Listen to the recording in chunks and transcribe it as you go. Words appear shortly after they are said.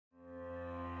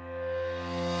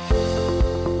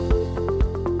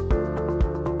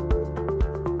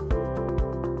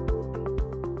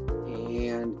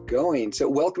going. So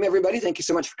welcome everybody. Thank you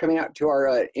so much for coming out to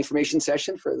our information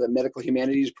session for the Medical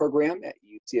Humanities program at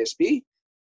UCSB.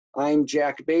 I'm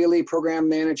Jack Bailey,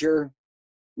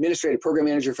 Administrative Program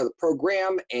Manager for the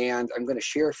program, and I'm going to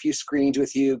share a few screens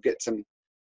with you, get some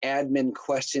admin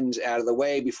questions out of the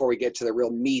way before we get to the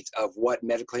real meat of what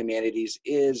Medical Humanities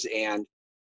is and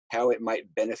how it might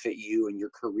benefit you in your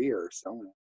career. So I'm going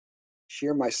to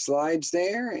share my slides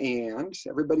there, and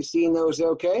everybody seeing those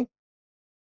okay?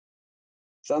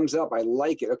 Thumbs up, I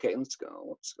like it. Okay, let's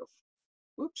go.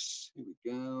 Whoops, here we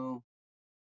go.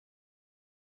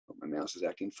 Oh, my mouse is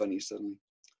acting funny suddenly.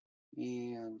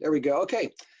 And there we go.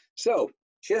 Okay, so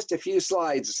just a few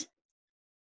slides.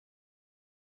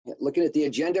 Looking at the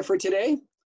agenda for today,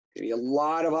 there'll be a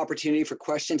lot of opportunity for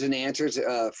questions and answers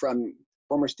from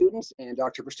former students and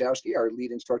Dr. Brostowski, our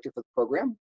lead instructor for the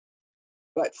program.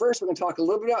 But first, we're going to talk a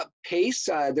little bit about PACE.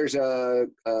 I have a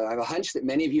hunch that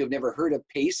many of you have never heard of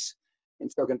PACE.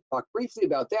 And so we're going to talk briefly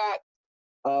about that.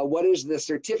 What is the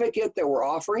certificate that we're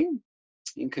offering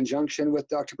in conjunction with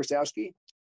Dr. Brostowski?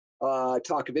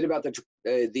 Talk a bit about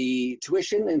the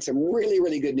tuition and some really,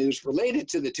 really good news related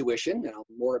to the tuition. And I'll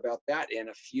more about that in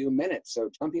a few minutes. So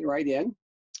jumping right in.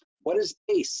 What is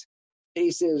PACE?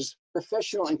 PACE is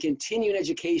Professional and Continuing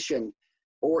Education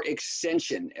or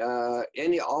Extension.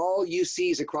 All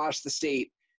UCs across the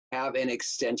state have an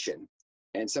extension.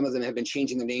 And some of them have been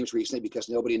changing their names recently because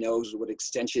nobody knows what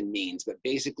extension means. But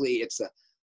basically, it's a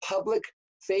public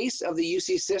face of the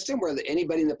UC system where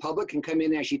anybody in the public can come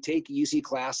in and actually take UC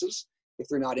classes if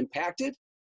they're not impacted.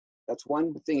 That's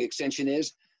one thing extension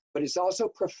is. But it's also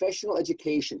professional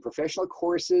education, professional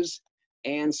courses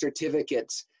and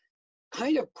certificates,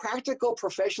 kind of practical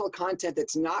professional content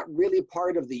that's not really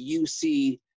part of the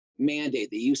UC mandate,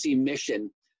 the UC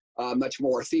mission. Much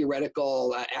more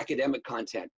theoretical academic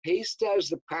content. PACE does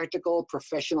the practical,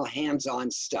 professional,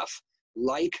 hands-on stuff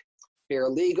like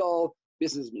paralegal,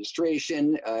 business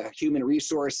administration, human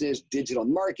resources, digital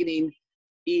marketing,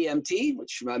 EMT,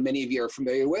 which many of you are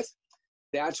familiar with.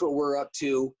 That's what we're up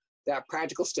to, that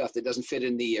practical stuff that doesn't fit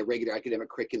in the regular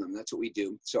academic curriculum. That's what we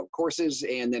do. So courses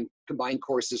and then combined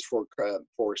courses for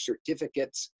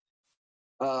certificates.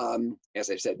 As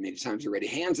I've said many times already,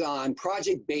 hands-on,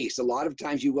 project-based. A lot of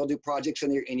times you will do projects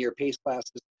in your PACE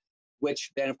classes,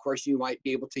 which then of course you might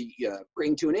be able to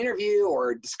bring to an interview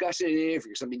or discuss in an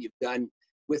interview, something you've done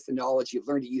with the knowledge you've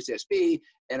learned at UCSB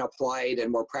and applied in a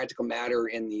more practical matter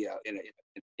in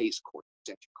a PACE course,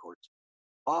 extension course.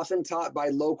 Often taught by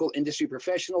local industry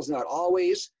professionals, not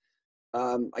always.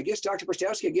 I guess Dr.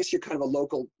 Brostowski, I guess you're kind of a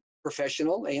local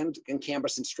professional and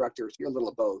campus instructor, so you're a little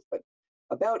of both, but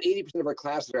about 80% of our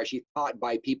classes are actually taught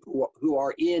by people who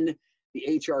are in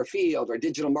the HR field or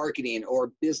digital marketing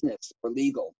or business or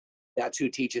legal. That's who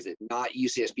teaches it, not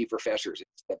UCSB professors.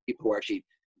 It's the people who are actually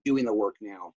doing the work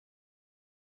now.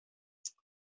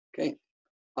 Okay.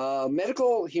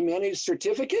 Medical Humanities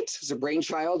Certificate is a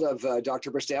brainchild of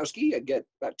Dr. Brostowski.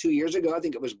 About 2 years ago, I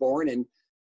think it was born, and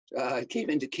came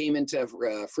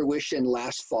into fruition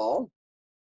last fall.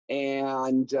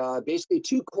 And basically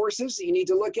 2 courses you need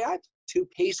to look at. 2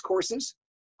 PACE courses,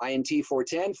 INT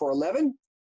 410, 411,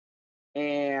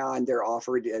 and they're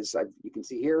offered, as you can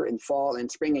see here, in fall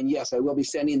and spring. And yes, I will be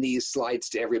sending these slides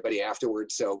to everybody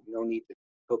afterwards, so no need to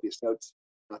copious notes,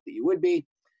 not that you would be.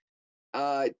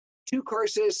 2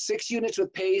 courses, 6 units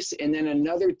with PACE, and then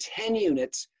another 10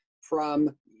 units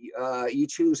from, you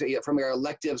choose from your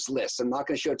electives list. I'm not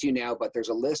going to show it to you now, but there's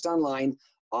a list online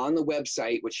on the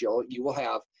website, which you will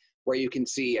have, where you can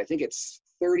see, I think it's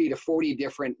 30 to 40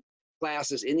 different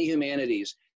classes in the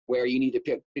humanities where you need to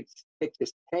pick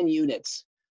just 10 units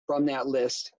from that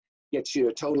list, gets you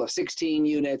a total of 16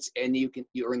 units, and you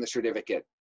earn the certificate.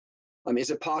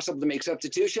 Is it possible to make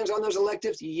substitutions on those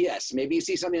electives? Yes. Maybe you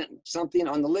see something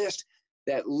on the list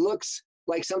that looks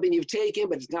like something you've taken,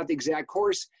 but it's not the exact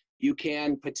course. You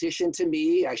can petition to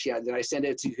me. Actually, then I send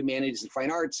it to Humanities and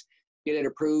Fine Arts, get it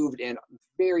approved, and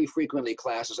very frequently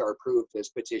classes are approved as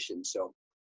petitions. So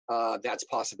that's a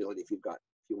possibility if you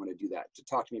want to do that. To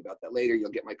talk to me about that later, you'll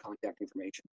get my contact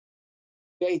information.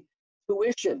 Okay,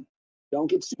 tuition. Don't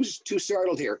get too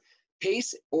startled here.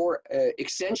 PACE or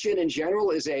extension in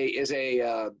general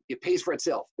it pays for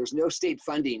itself. There's no state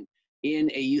funding in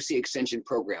a UC extension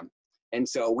program. And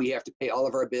so we have to pay all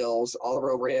of our bills, all of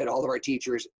our overhead, all of our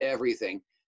teachers, everything.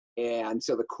 And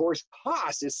so the course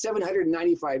cost is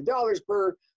 $795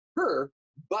 per,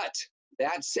 but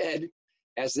that said,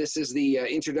 as this is the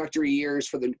introductory years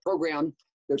for the program,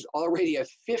 there's already a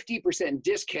 50%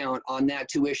 discount on that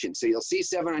tuition. So you'll see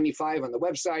 $795 on the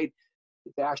website.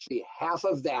 It's actually half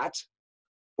of that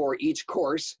for each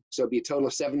course. So it'd be a total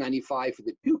of $795 for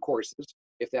the 2 courses,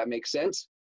 if that makes sense.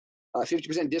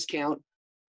 50% discount.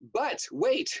 But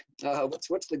wait,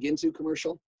 what's the Ginsu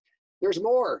commercial? There's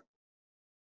more.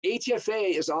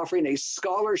 HFA is offering a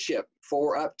scholarship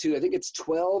for up to, I think it's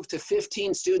 12 to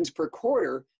 15 students per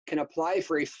quarter can apply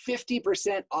for a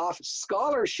 50% off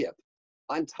scholarship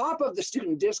on top of the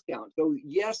student discount. So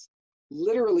yes,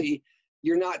 literally,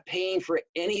 you're not paying for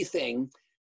anything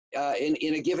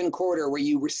in a given quarter where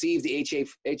you receive the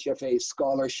HFA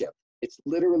scholarship. It's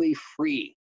literally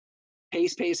free.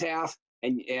 PACE pays half,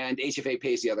 and HFA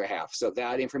pays the other half. So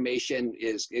that information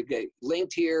is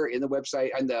linked here in the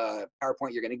website and the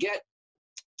PowerPoint you're going to get.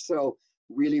 So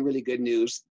really, really good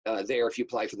news there if you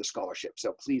apply for the scholarship.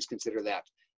 So please consider that.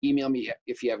 Email me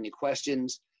if you have any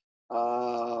questions.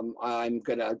 I'll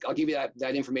give you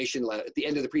that information at the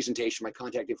end of the presentation, my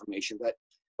contact information. But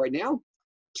right now,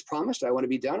 as promised, I want to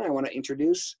be done. I want to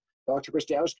introduce Dr.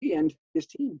 Prostowski and his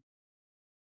team.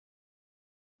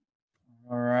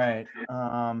 All right,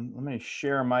 let me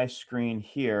share my screen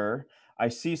here. I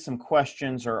see some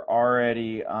questions are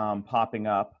already popping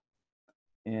up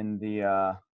in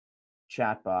the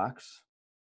chat box.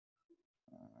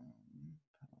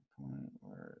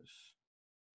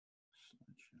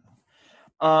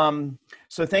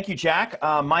 So thank you, Jack.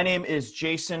 My name is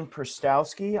Jason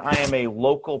Prostowski. I am a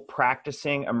local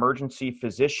practicing emergency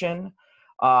physician.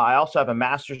 I also have a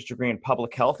master's degree in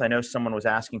public health. I know someone was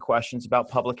asking questions about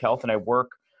public health, and I work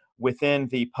within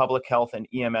the public health and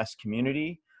EMS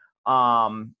community.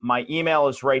 My email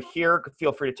is right here.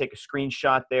 Feel free to take a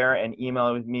screenshot there and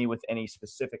email me with any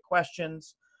specific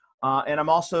questions. And I'm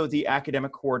also the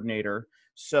academic coordinator.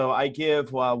 So I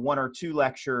give 1 or 2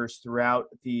 lectures throughout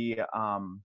the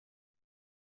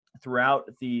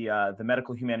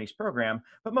medical humanities program,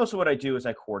 but most of what I do is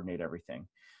I coordinate everything.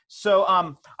 So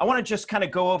I want to just kind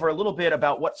of go over a little bit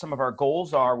about what some of our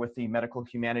goals are with the medical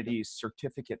humanities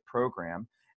certificate program,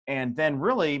 and then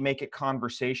really make it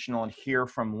conversational and hear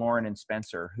from Lauren and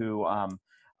Spencer, who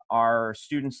are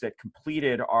students that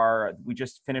we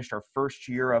just finished our first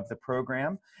year of the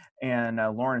program, and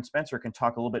Lauren and Spencer can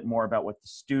talk a little bit more about what the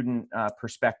student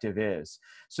perspective is.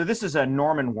 So this is a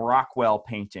Norman Rockwell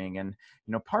painting, and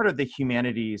part of the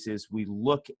humanities is we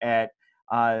look at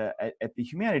the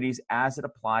humanities as it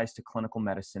applies to clinical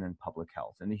medicine and public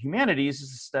health. And the humanities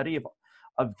is a study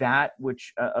of that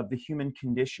which of the human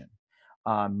condition,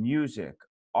 music,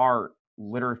 art,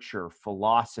 literature,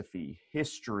 philosophy,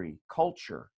 history,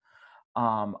 culture,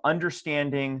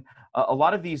 understanding a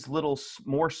lot of these little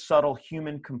more subtle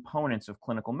human components of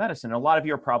clinical medicine. A lot of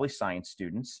you are probably science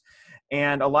students,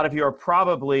 and a lot of you are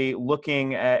probably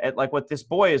looking at like what this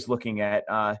boy is looking at,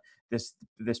 this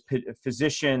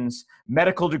physician's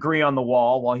medical degree on the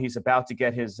wall while he's about to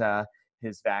get his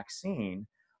vaccine.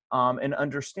 And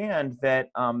understand that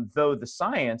though the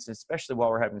science, especially while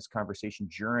we're having this conversation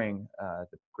during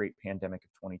the great pandemic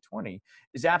of 2020,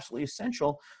 is absolutely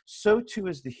essential, so too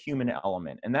is the human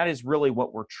element. And that is really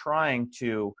what we're trying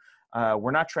to,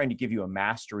 we're not trying to give you a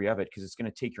mastery of it, because it's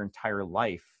going to take your entire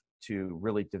life to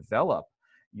really develop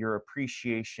your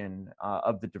appreciation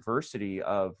of the diversity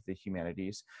of the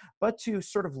humanities, but to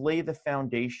sort of lay the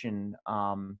foundation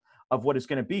of what is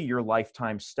going to be your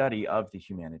lifetime study of the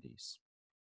humanities.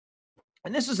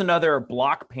 And this is another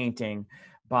block painting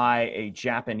by a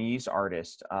Japanese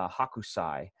artist,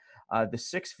 Hakusai, the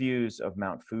 6 views of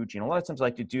Mount Fuji. And a lot of times I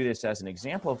like to do this as an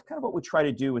example of kind of what we try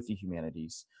to do with the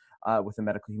humanities, with the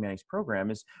medical humanities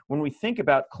program, is when we think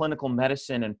about clinical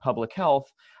medicine and public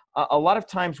health, a lot of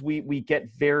times we get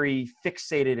very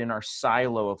fixated in our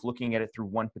silo of looking at it through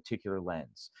one particular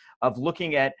lens, of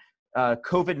looking at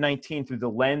COVID-19 through the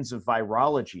lens of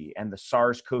virology and the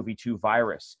SARS-CoV-2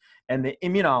 virus and the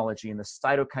immunology and the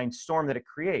cytokine storm that it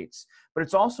creates. But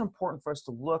it's also important for us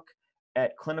to look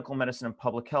at clinical medicine and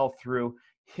public health through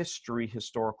history,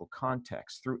 historical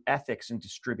context, through ethics and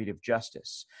distributive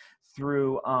justice,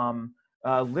 through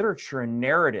literature and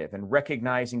narrative, and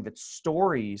recognizing that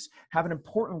stories have an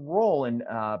important role in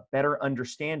better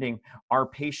understanding our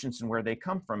patients and where they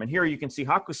come from. And here you can see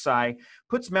Hakusai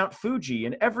puts Mount Fuji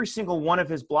in every single one of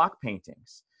his block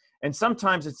paintings. And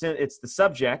sometimes it's the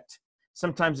subject,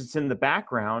 sometimes it's in the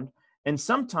background, and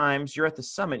sometimes you're at the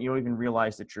summit and you don't even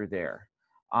realize that you're there.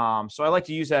 So I like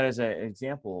to use that as an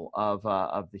example of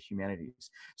the humanities.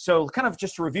 So kind of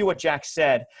just to review what Jack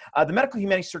said, the Medical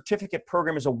Humanities Certificate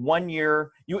Program is a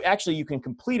 1-year, you can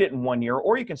complete it in 1 year,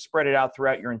 or you can spread it out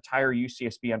throughout your entire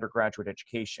UCSB undergraduate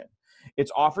education.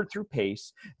 It's offered through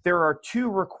PACE. There are 2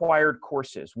 required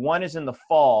courses. One is in the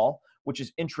fall, which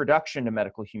is Introduction to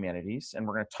Medical Humanities, and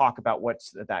we're going to talk about what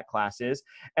that class is.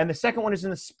 And the second one is in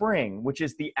the spring, which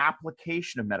is the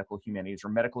Application of Medical Humanities, or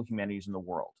Medical Humanities in the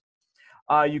World.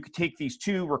 You could take these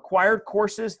 2 required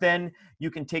courses, then you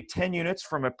can take 10 units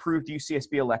from approved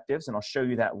UCSB electives, and I'll show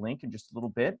you that link in just a little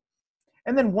bit.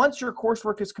 And then once your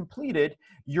coursework is completed,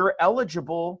 you're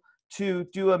eligible to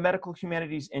do a medical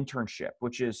humanities internship,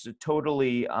 which is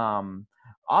totally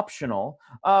optional.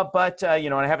 You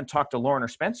know, and I haven't talked to Lauren or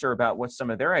Spencer about what some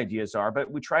of their ideas are, but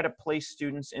we try to place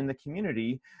students in the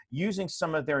community using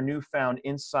some of their newfound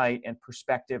insight and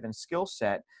perspective and skill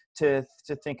set to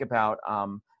think about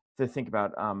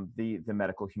the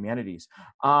medical humanities.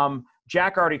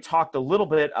 Jack already talked a little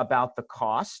bit about the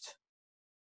cost.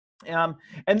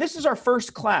 And this is our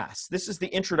first class. This is the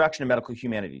Introduction to Medical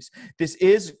Humanities. This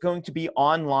is going to be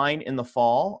online in the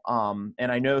fall.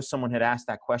 And I know someone had asked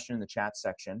that question in the chat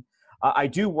section. I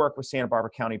do work with Santa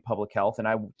Barbara County Public Health, and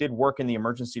I did work in the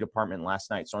emergency department last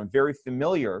night. So I'm very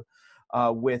familiar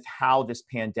with how this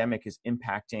pandemic is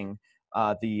impacting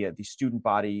the student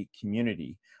body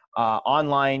community.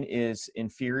 Online is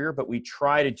inferior, but we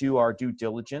try to do our due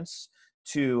diligence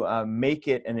to make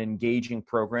it an engaging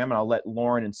program. And I'll let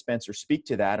Lauren and Spencer speak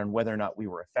to that and whether or not we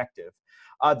were effective.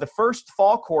 The first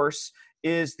fall course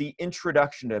is the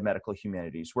Introduction to Medical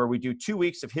Humanities, where we do 2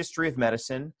 weeks of history of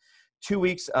medicine, 2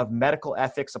 weeks of medical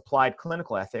ethics, applied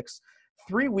clinical ethics,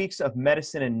 3 weeks of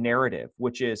medicine and narrative,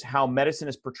 which is how medicine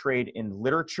is portrayed in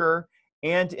literature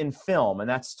and in film. And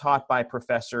that's taught by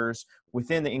professors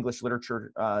within the English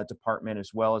literature department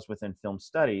as well as within film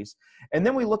studies. And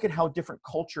then we look at how different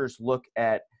cultures look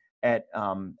at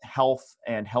health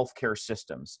and healthcare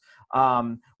systems.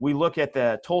 We look at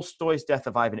the Tolstoy's Death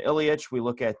of Ivan Ilyich. We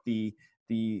look at the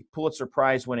Pulitzer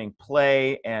Prize winning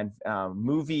play and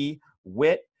movie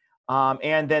Wit.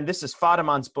 And then this is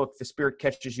Fadiman's book, The Spirit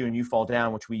Catches You and You Fall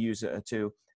Down, which we use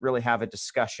to really have a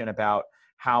discussion about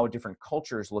how different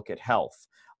cultures look at health.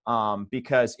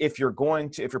 Because if you're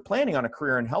planning on a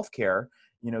career in healthcare,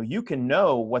 you know, you can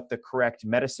know what the correct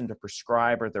medicine to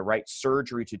prescribe or the right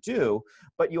surgery to do,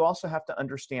 but you also have to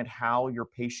understand how your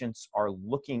patients are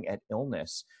looking at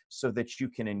illness so that you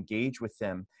can engage with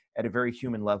them at a very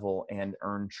human level and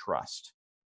earn trust.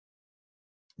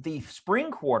 The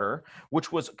spring quarter,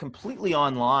 which was completely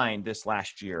online this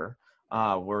last year,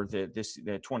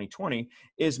 the 2020,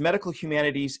 is medical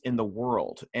humanities in the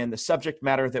world. And the subject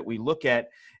matter that we look at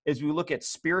is we look at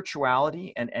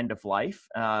spirituality and end of life.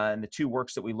 And the 2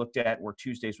 works that we looked at were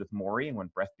Tuesdays with Maury and When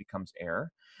Breath Becomes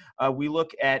Air. We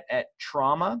look at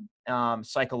trauma,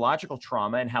 psychological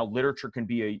trauma, and how literature can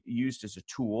be used as a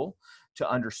tool to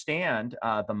understand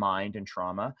the mind and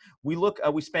trauma.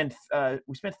 We spent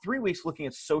 3 weeks looking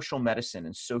at social medicine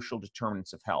and social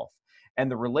determinants of health, and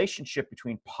the relationship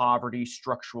between poverty,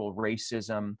 structural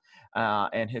racism,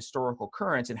 and historical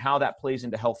currents, and how that plays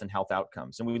into health and health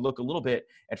outcomes. And we look a little bit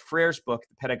at Frere's book,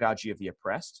 The Pedagogy of the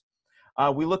Oppressed.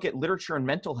 We look at literature and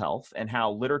mental health and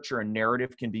how literature and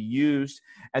narrative can be used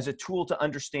as a tool to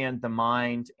understand the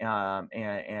mind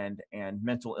and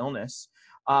mental illness.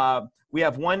 We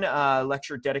have one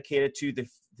lecture dedicated to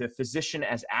the physician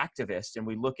as activist, and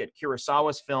we look at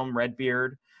Kurosawa's film,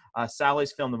 Redbeard,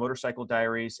 Sally's film, The Motorcycle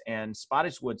Diaries, and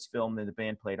Spottiswood's film that the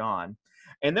band played on.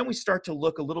 And then we start to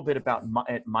look a little bit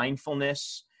at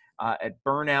mindfulness, at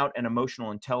burnout and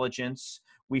emotional intelligence.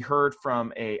 We heard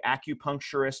from an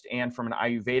acupuncturist and from an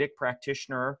Ayurvedic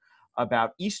practitioner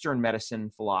about Eastern medicine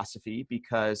philosophy,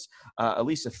 because at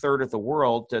least 1/3 of the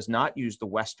world does not use the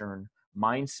Western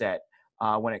mindset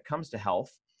when it comes to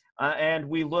health. And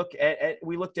we looked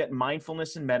at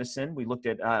mindfulness in medicine. We looked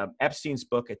at Epstein's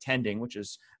book, Attending, which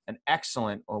is an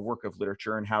excellent work of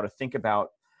literature, and how to think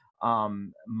about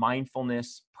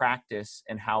mindfulness practice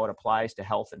and how it applies to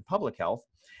health and public health.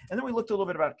 And then we looked a little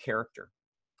bit about character.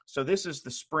 So this is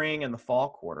the spring and the fall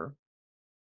quarter.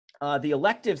 The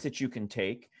electives that you can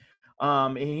take,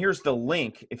 and here's the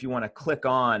link if you want to click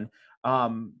on.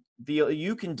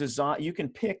 You can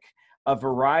pick a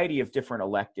variety of different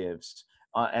electives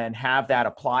and have that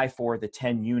apply for the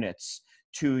 10 units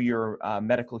to your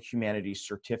medical humanities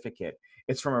certificate.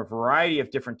 It's from a variety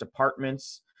of different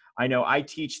departments. I know I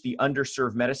teach the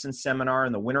underserved medicine seminar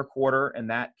in the winter quarter, and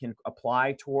that can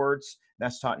apply towards,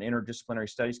 that's taught in interdisciplinary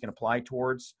studies, can apply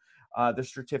towards the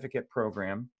certificate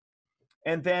program.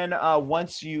 And then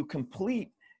once you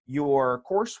complete your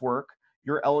coursework,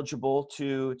 you're eligible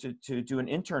to do an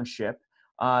internship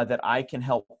that I can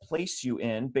help place you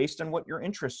in based on what your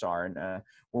interests are. And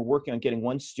we're working on getting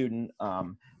one student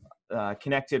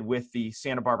connected with the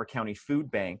Santa Barbara County Food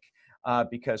Bank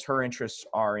because her interests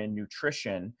are in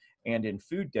nutrition and in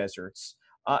food deserts.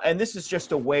 And this is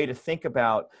just a way to think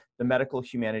about the medical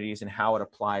humanities and how it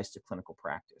applies to clinical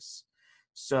practice.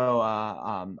 So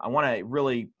I want to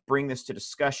really bring this to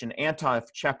discussion.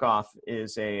 Antov Chekhov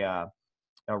is a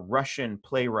a Russian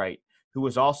playwright who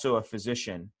was also a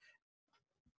physician.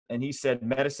 And he said,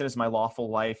 medicine is my lawful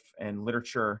life and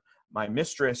literature my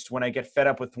mistress. When I get fed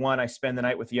up with one, I spend the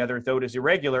night with the other. Though it is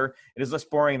irregular, it is less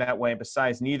boring that way. And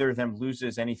besides, neither of them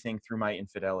loses anything through my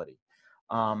infidelity.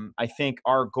 I think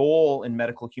our goal in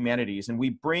medical humanities, and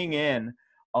we bring in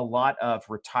a lot of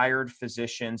retired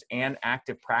physicians and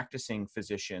active practicing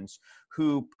physicians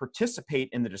who participate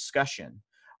in the discussion,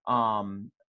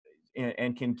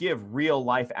 and can give real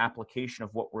life application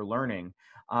of what we're learning.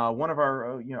 One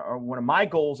of my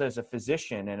goals as a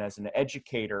physician and as an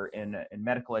educator in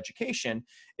medical education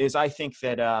is, I think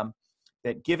that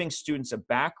that giving students a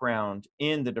background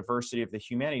in the diversity of the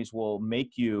humanities will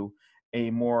make you a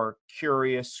more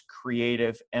curious,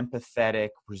 creative, empathetic,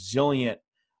 resilient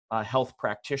health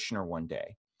practitioner one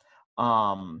day.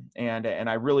 And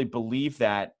I really believe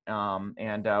that.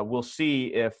 And we'll see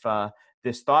if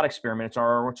this thought experiment, it's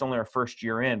only our first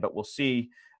year in, but we'll see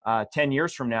 10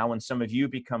 years from now when some of you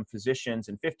become physicians,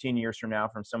 and 15 years from now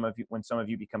when some of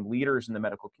you become leaders in the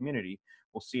medical community.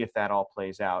 We'll see if that all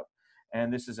plays out.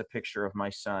 And this is a picture of my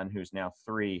son, who's now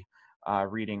 3,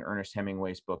 reading Ernest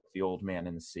Hemingway's book, The Old Man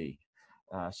and the Sea.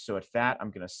 So at that,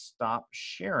 I'm going to stop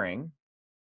sharing.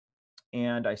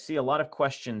 And I see a lot of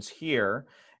questions here,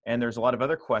 and there's a lot of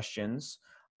other questions.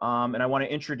 And I want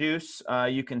to introduce,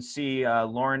 you can see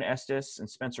Lauren Estes and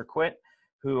Spencer Quitt,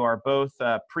 who are both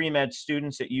pre-med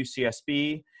students at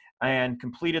UCSB and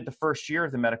completed the first year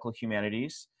of the medical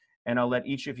humanities. And I'll let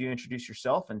each of you introduce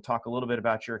yourself and talk a little bit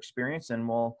about your experience, and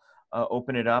we'll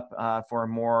open it up for a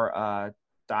more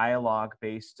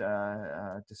dialogue-based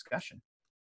discussion.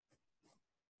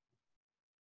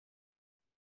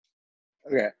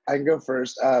 Okay, I can go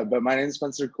first, but my name is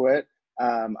Spencer Quitt.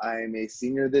 I'm a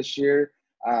senior this year.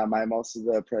 I'm also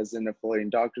the president of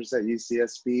Affiliating Doctors at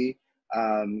UCSB,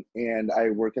 and I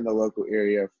work in the local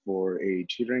area for a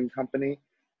tutoring company.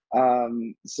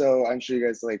 So I'm sure you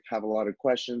guys have a lot of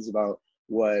questions about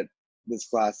what this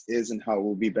class is and how it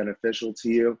will be beneficial to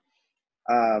you.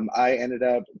 I ended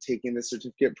up taking the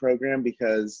certificate program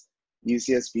because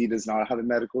UCSB does not have a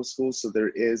medical school, so there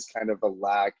is kind of a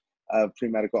lack of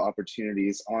pre-medical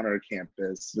opportunities on our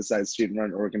campus besides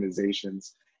student-run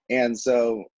organizations. And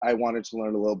so I wanted to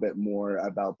learn a little bit more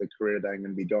about the career that I'm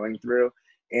going to be going through.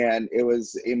 And it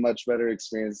was a much better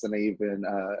experience than I even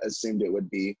assumed it would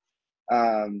be.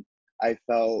 I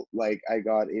felt like I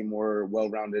got a more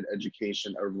well-rounded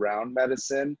education around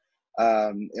medicine,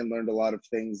 and learned a lot of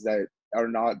things that are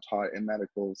not taught in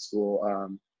medical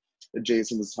school.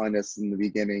 Jason was telling us in the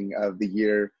beginning of the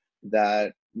year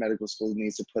that medical school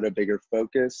needs to put a bigger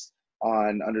focus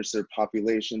on underserved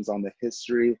populations, on the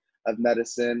history of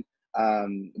medicine,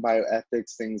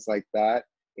 bioethics, things like that,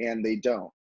 and they don't.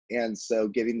 And so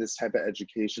getting this type of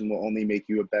education will only make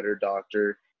you a better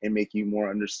doctor and make you more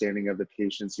understanding of the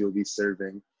patients you'll be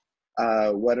serving.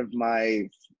 One of my,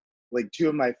 two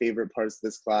of my favorite parts of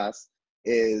this class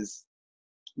is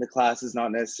the class is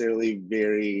not necessarily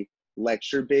very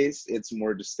lecture-based, it's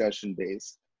more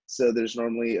discussion-based. So there's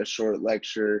normally a short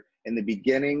lecture in the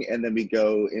beginning, and then we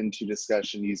go into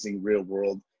discussion using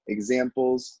real-world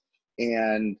examples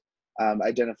and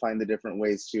identifying the different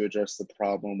ways to address the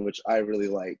problem, which I really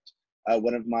liked.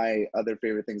 One of my other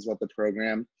favorite things about the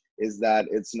program is that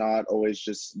it's not always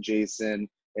just Jason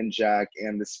and Jack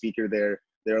and the speaker there.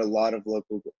 There are a lot of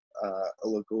local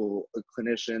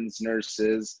clinicians,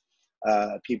 nurses,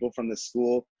 people from the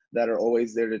school that are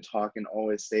always there to talk and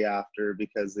always stay after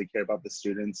because they care about the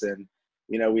students. And,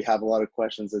 we have a lot of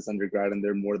questions as undergrad, and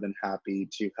they're more than happy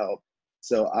to help.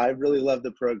 So I really love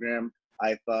the program.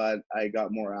 I thought I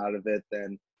got more out of it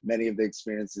than many of the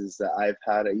experiences that I've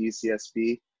had at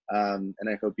UCSB, and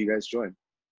I hope you guys join.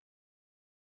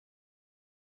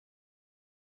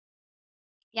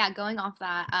 Yeah, going off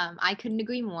that, I couldn't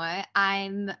agree more.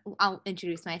 I'll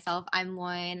introduce myself. I'm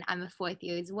Lauren. I'm a 4th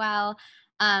year as well.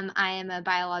 I am a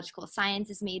biological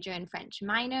sciences major and French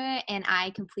minor, and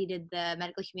I completed the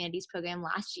medical humanities program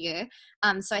last year.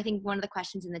 So I think one of the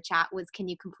questions in the chat was, can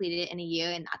you complete it in a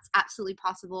year? And that's absolutely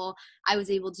possible. I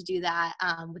was able to do that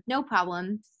with no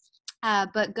problem.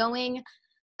 But going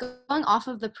off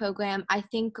of the program, I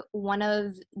think one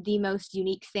of the most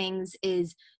unique things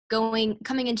is coming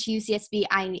into UCSB.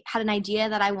 I had an idea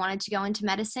that I wanted to go into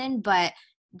medicine, but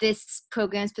this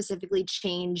program specifically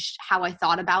changed how I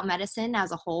thought about medicine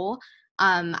as a whole.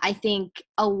 I think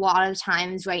a lot of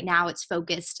times right now it's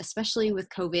focused, especially with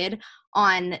COVID,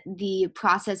 on the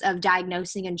process of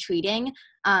diagnosing and treating.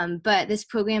 But this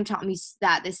program taught me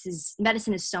that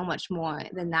medicine is so much more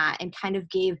than that, and kind of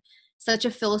gave such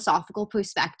a philosophical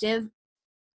perspective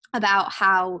about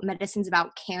how medicine's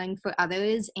about caring for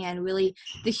others and really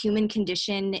the human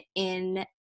condition in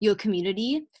your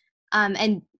community.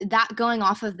 And that going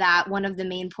off of that, one of the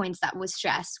main points that was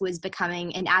stressed was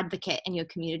becoming an advocate in your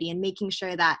community and making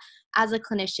sure that as a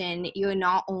clinician, you're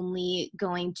not only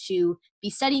going to be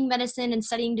studying medicine and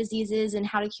studying diseases and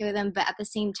how to cure them, but at the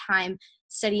same time,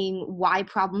 studying why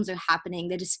problems are happening,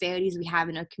 the disparities we have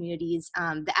in our communities,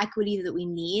 the equity that we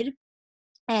need.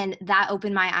 And that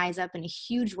opened my eyes up in a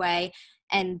huge way.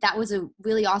 And that was a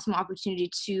really awesome opportunity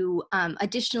to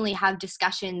additionally have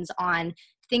discussions on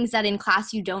things that in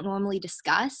class you don't normally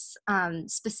discuss,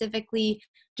 specifically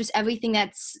just everything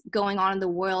that's going on in the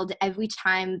world. Every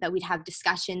time that we'd have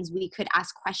discussions, we could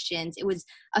ask questions. It was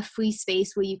a free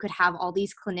space where you could have all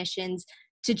these clinicians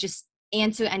to just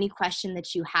answer any question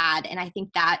that you had. And I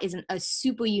think that is a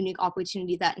super unique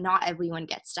opportunity that not everyone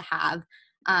gets to have.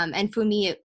 And for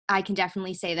me, I can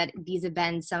definitely say that these have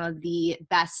been some of the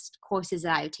best courses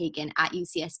that I've taken at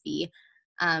UCSB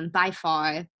by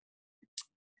far.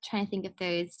 Trying to think if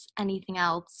there's anything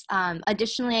else.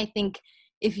 Additionally, I think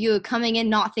if you're coming in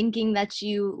not thinking that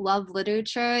you love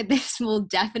literature, this will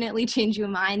definitely change your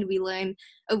mind. We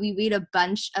read a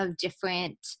bunch of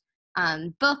different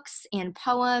books and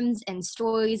poems and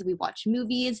stories. We watch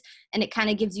movies, and it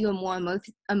kind of gives you a more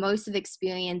immersive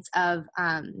experience of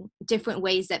different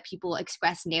ways that people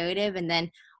express narrative, and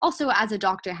then also as a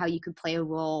doctor, how you could play a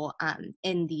role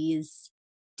in these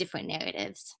different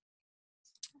narratives.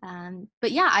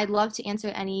 But yeah, I'd love to answer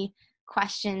any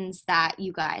questions that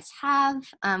you guys have,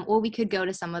 or we could go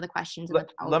to some of the questions in the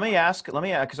PowerPoint. Let me ask,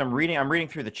 because I'm reading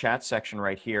through the chat section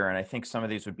right here, and I think some of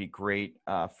these would be great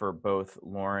for both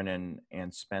Lauren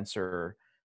and Spencer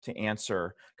to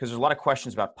answer, because there's a lot of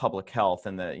questions about public health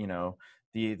and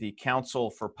the Council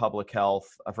for Public Health,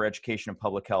 for Education and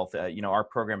Public Health. Our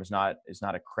program is not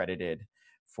accredited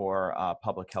for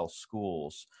public health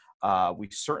schools. We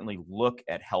certainly look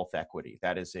at health equity.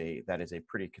 That is a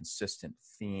pretty consistent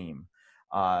theme.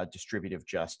 Distributive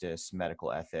justice,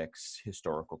 medical ethics,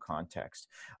 historical context.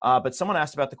 But someone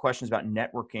asked about the questions about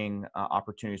networking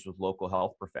opportunities with local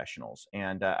health professionals.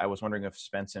 And I was wondering if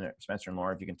Spencer and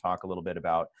Lauren, if you can talk a little bit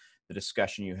about the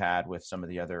discussion you had with some of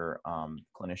the other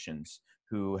clinicians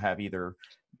who have either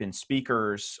been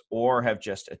speakers or have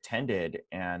just attended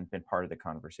and been part of the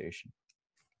conversation.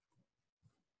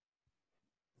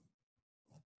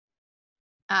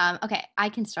 Okay, I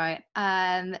can start.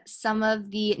 Some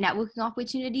of the networking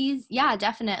opportunities, yeah,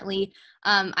 definitely.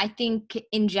 I think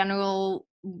in general,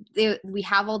 we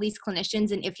have all these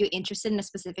clinicians, and if you're interested in a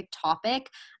specific topic,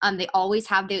 they always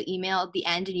have their email at the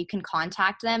end, and you can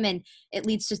contact them, and it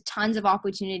leads to tons of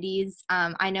opportunities.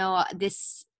 I know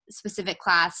this specific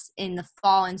class in the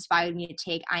fall inspired me to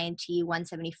take INT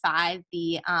 175,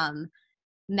 the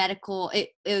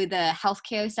the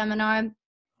healthcare seminar,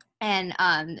 and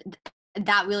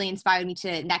that really inspired me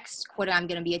to next quarter I'm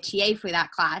going to be a TA for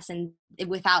that class, and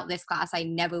without this class I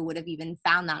never would have even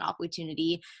found that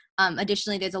opportunity.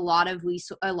 Additionally, there's a lot of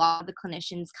the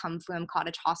clinicians come from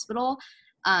Cottage Hospital,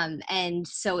 and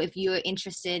so if you're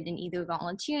interested in either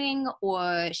volunteering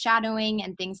or shadowing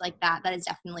and things like that, that is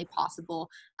definitely possible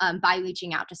by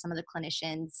reaching out to some of the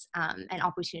clinicians and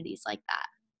opportunities like that.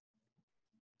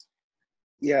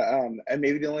 Yeah, and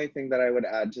maybe the only thing that I would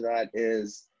add to that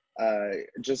is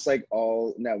just like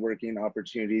all networking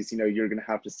opportunities, you're going to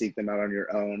have to seek them out on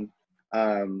your own.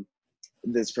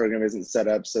 This program isn't set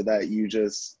up so that you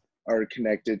just are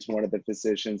connected to one of the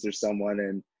physicians or someone,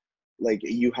 and like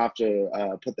you have to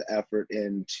put the effort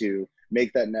in to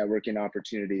make that networking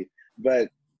opportunity. But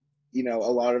a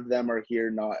lot of them are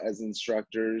here not as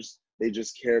instructors, they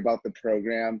just care about the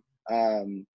program.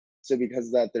 So because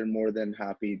of that, they're more than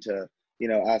happy to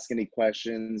ask any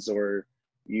questions, or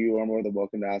you are more than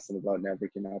welcome to ask them about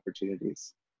networking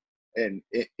opportunities, in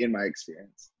my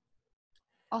experience.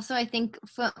 Also, I think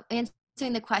for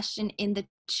answering the question in the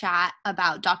chat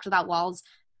about Doctors Without Walls,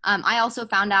 I also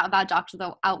found out about Doctors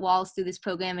Without Walls through this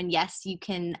program, and yes, you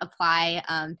can apply,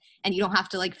 and you don't have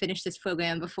to finish this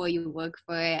program before you work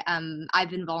for it. I've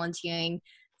been volunteering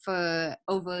for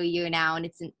over a year now, and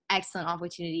it's an excellent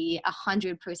opportunity.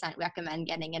 100% recommend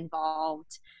getting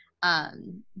involved.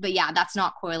 But yeah, that's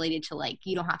not correlated to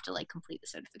you don't have to complete the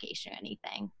certification or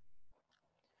anything.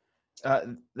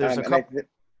 There's a couple.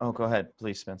 Oh, go ahead,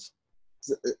 please, Spence.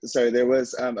 Sorry, there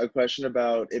was a question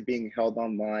about it being held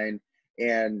online,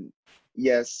 and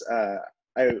yes,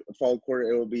 fall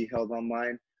quarter it will be held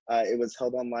online. It was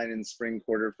held online in spring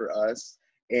quarter for us,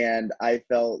 and I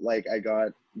felt like I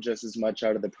got just as much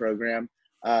out of the program.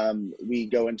 We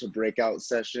go into breakout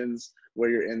sessions where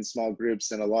you're in small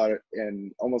groups, and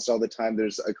almost all the time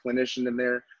there's a clinician in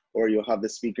there or you'll have the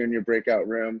speaker in your breakout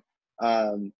room.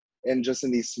 And just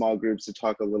in these small groups to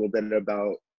talk a little bit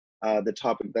about the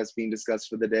topic that's being discussed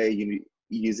for the day,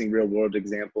 using real world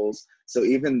examples. So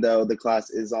even though the class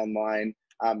is online,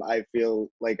 I feel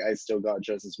like I still got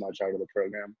just as much out of the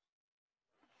program.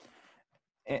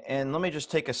 And let me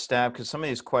just take a stab, because some of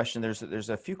these questions, there's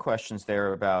a few questions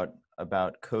there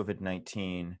about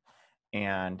COVID-19,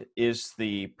 and is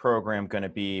the program going to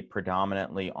be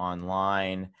predominantly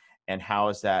online, and how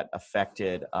has that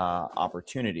affected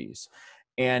opportunities?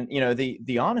 And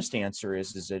the honest answer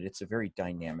is that it's a very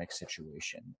dynamic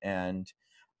situation, and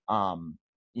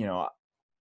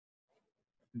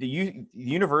the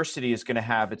university is going to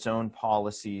have its own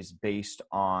policies based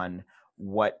on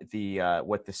what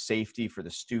the safety for the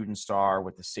students are,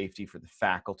 what the safety for the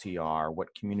faculty are,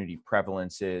 what community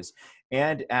prevalence is,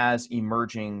 and as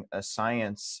emerging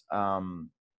science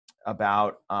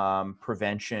about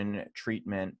prevention,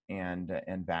 treatment, and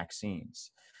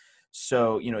vaccines.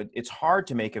 So it's hard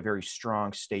to make a very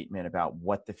strong statement about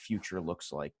what the future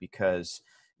looks like, because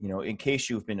in case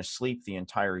you've been asleep the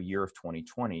entire year of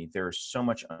 2020, there's so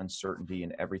much uncertainty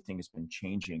and everything has been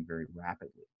changing very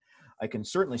rapidly. I can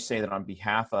certainly say that on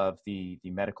behalf of the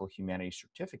Medical Humanities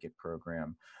Certificate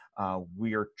Program,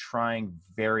 we are trying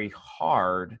very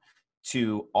hard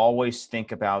to always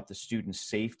think about the student's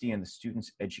safety and the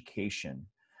student's education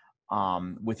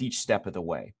with each step of the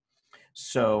way.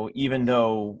 So even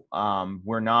though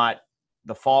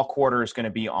the fall quarter is going to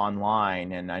be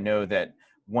online, and I know that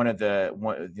one of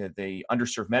the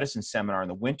underserved medicine seminar in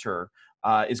the winter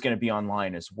is going to be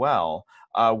online as well.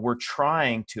 We're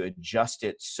trying to adjust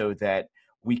it so that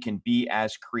we can be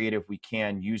as creative we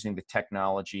can using the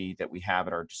technology that we have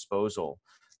at our disposal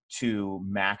to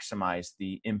maximize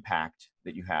the impact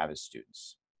that you have as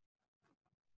students.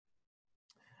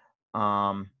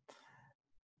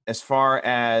 As far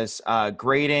as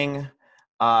grading,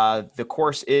 the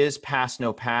course is pass,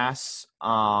 no pass.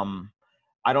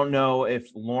 I don't know if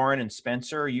Lauren and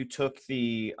Spencer, you took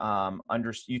the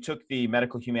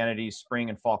Medical Humanities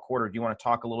spring and fall quarter. Do you want to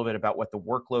talk a little bit about what the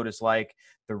workload is like,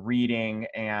 the reading,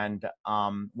 and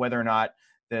whether or not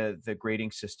the grading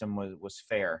system was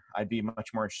fair? I'd be much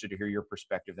more interested to hear your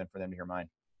perspective than for them to hear mine.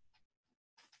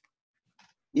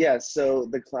 Yeah, so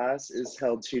the class is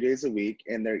held 2 days a week,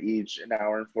 and they're each an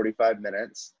hour and 45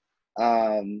 minutes.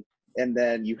 And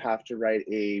then you have to write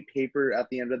a paper at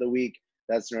the end of the week.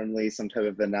 That's normally some type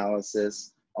of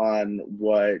analysis on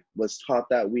what was taught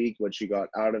that week, what you got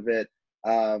out of it.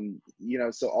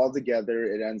 So altogether,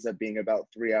 it ends up being about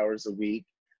 3 hours a week.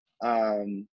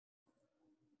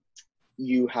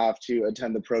 You have to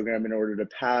attend the program in order to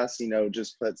pass,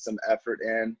 just put some effort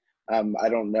in. I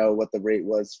don't know what the rate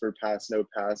was for pass, no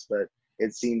pass, but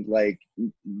it seemed like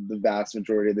the vast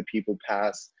majority of the people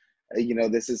passed.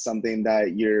 This is something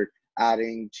that you're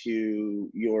adding to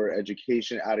your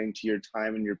education, adding to your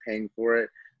time, and you're paying for it.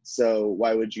 So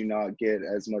why would you not get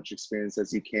as much experience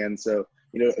as you can? So,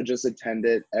 just attend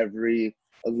it. Every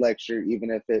lecture, even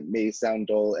if it may sound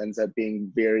dull, ends up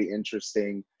being very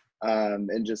interesting,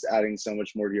 and just adding so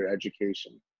much more to your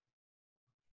education.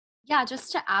 Yeah,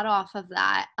 just to add off of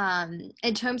that,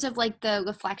 in terms of like the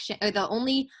reflection, or the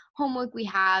only homework we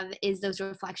have is those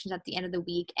reflections at the end of the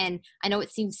week. And I know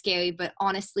it seems scary, but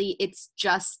honestly, it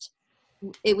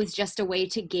was just a way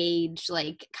to gauge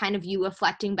like kind of you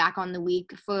reflecting back on the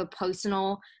week for a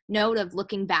personal note of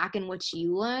looking back and what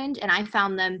you learned. And I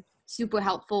found them super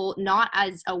helpful, not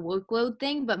as a workload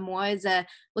thing, but more as a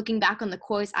looking back on the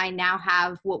course. I now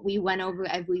have what we went over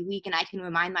every week, and I can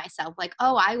remind myself like,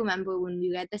 oh, I remember when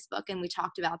we read this book and we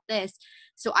talked about this.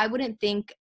 So I wouldn't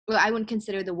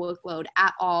consider the workload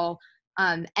at all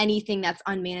anything that's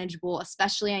unmanageable,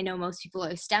 especially I know most people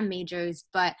are STEM majors,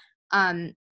 but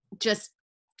just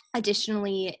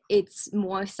additionally, it's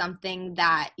more something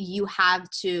that you have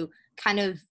to kind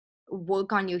of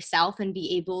work on yourself and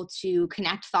be able to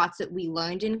connect thoughts that we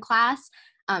learned in class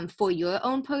for your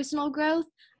own personal growth,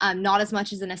 not as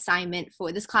much as an assignment.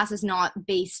 For this class is not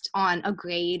based on a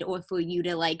grade or for you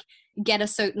to like get a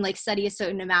certain, like study a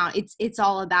certain amount. It's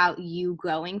all about you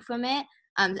growing from it.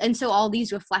 And so all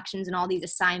these reflections and all these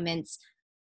assignments,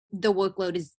 the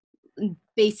workload is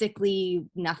basically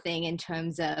nothing in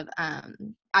terms of,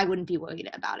 I wouldn't be worried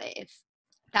about it if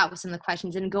that was some of the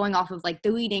questions. And going off of like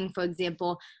the reading, for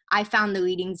example, I found the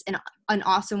readings an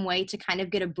awesome way to kind of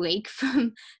get a break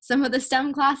from some of the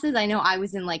STEM classes. I know I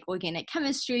was in like organic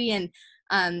chemistry and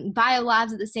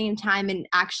biolabs at the same time, and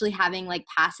actually having like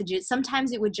passages.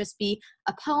 Sometimes it would just be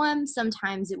a poem.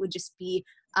 Sometimes it would just be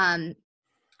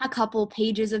a couple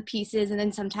pages of pieces, and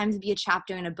then sometimes it'd be a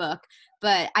chapter in a book,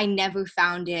 but I never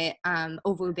found it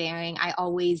overbearing. I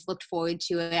always looked forward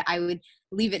to it. I would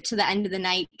leave it to the end of the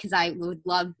night because I would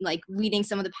love like reading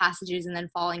some of the passages and then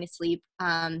falling asleep.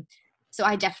 So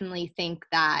I definitely think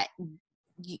that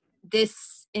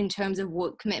this, in terms of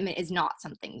work commitment, is not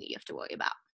something that you have to worry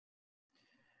about.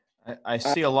 I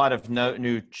see a lot of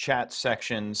new chat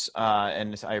sections,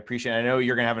 and I appreciate it. I know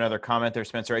you're going to have another comment there,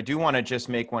 Spencer. I do want to just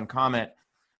make one comment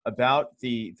about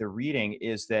the reading,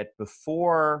 is that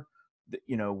before,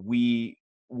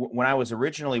 when I was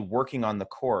originally working on the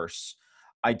course,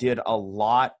 I did a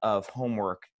lot of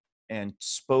homework and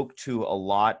spoke to a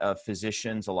lot of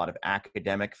physicians, a lot of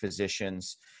academic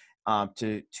physicians,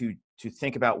 to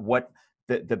think about what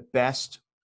the best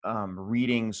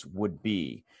readings would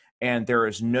be. And there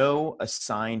is no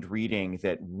assigned reading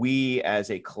that we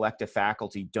as a collective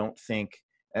faculty don't think,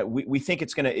 we think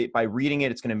it's going to, by reading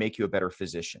it, it's going to make you a better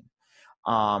physician.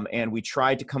 And we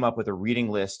tried to come up with a reading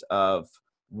list of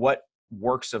what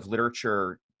works of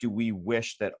literature do we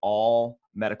wish that all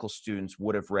medical students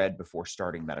would have read before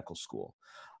starting medical school.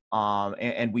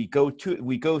 And we go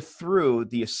through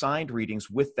the assigned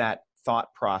readings with that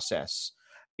thought process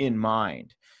in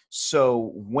mind.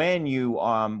 So when you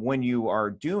are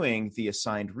doing the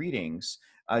assigned readings,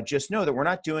 just know that we're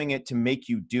not doing it to make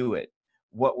you do it.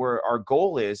 What our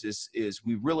goal is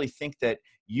we really think that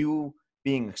you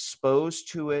being exposed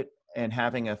to it and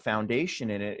having a foundation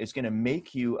in it is going to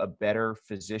make you a better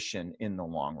physician in the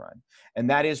long run. And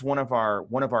that is one of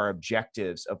our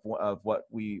objectives of what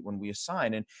when we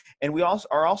assign. And we also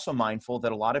are also mindful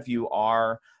that a lot of you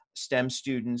are STEM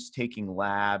students taking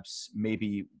labs,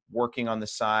 maybe working on the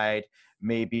side,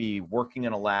 maybe working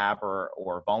in a lab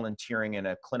or volunteering in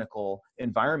a clinical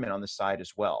environment on the side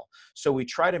as well. So we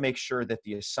try to make sure that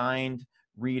the assigned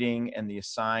reading and the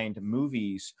assigned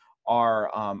movies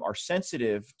are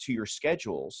sensitive to your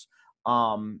schedules.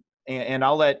 And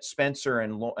I'll let Spencer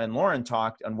and Lauren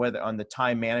talk on the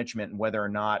time management and whether or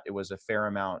not it was a fair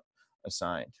amount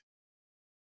assigned.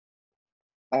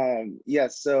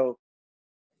 Yes. So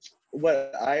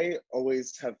what I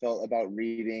always have felt about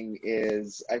reading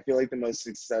is I feel like the most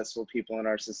successful people in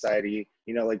our society,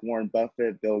 like Warren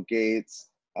Buffett, Bill Gates,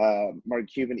 Mark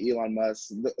Cuban, Elon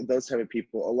Musk, those type of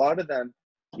people, a lot of them,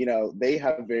 they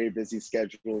have very busy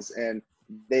schedules and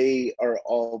they are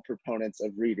all proponents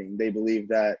of reading. They believe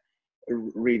that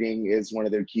reading is one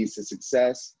of their keys to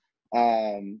success.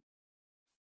 And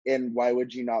why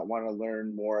would you not want to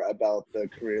learn more about the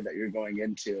career that you're going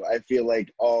into? I feel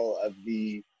like all of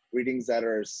the readings that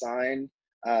are assigned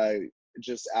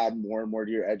just add more and more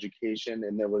to your education.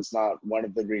 And there was not one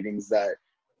of the readings that,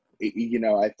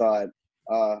 I thought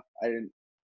I didn't,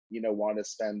 want to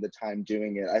spend the time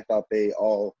doing it. I thought they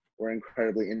all were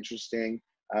incredibly interesting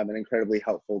and incredibly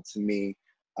helpful to me.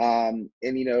 And,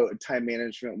 time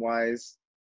management wise,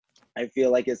 I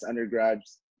feel like as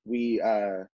undergrads, we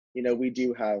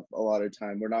do have a lot of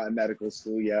time. We're not in medical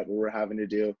school yet, but we're having to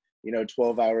do,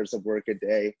 12 hours of work a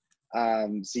day.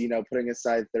 So, putting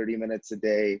aside 30 minutes a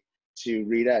day to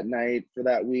read at night for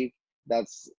that week, that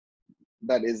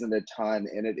isn't a ton.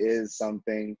 And it is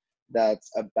something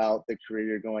that's about the career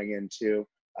you're going into.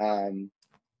 And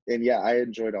yeah, I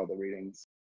enjoyed all the readings.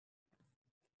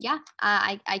 Yeah,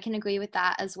 I can agree with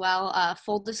that as well.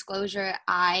 Full disclosure,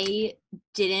 I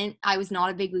was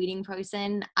not a big reading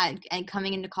person. And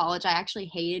coming into college, I actually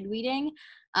hated reading.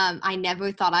 I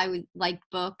never thought I would like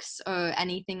books or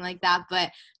anything like that.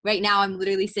 But right now I'm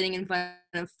literally sitting in front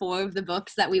of 4 of the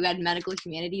books that we read in medical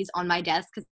humanities on my desk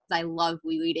because I love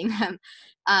rereading them.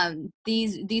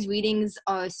 These readings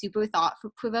are super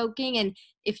thought-provoking. And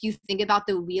if you think about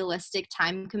the realistic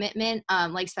time commitment,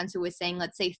 like Spencer was saying,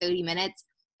 let's say 30 minutes,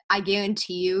 I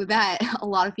guarantee you that a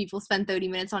lot of people spend 30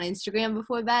 minutes on Instagram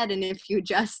before bed. And if you're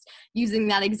just using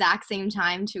that exact same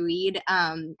time to read,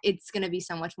 it's going to be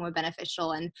so much more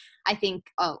beneficial. And I think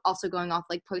also going off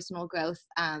like personal growth,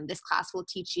 this class will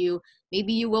teach you,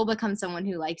 maybe you will become someone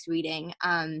who likes reading.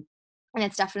 And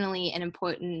it's definitely an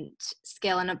important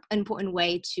skill and an important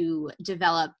way to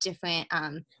develop different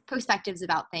perspectives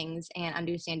about things and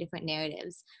understand different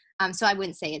narratives. So I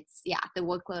wouldn't say the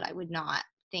workload, I would not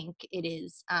think it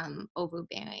is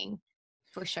overbearing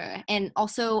for sure. And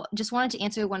also just wanted to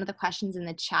answer one of the questions in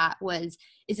the chat was,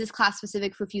 is this class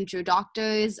specific for future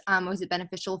doctors or is it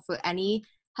beneficial for any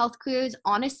health careers?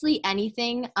 Honestly,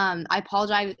 anything. I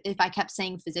apologize if I kept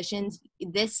saying physicians.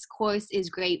 This course is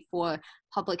great for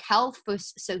public health, for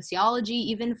sociology,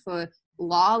 even for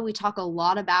law. We talk a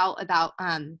lot about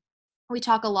the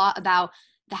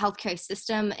healthcare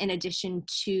system in addition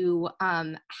to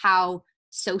how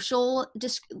social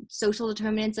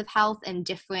determinants of health and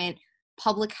different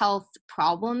public health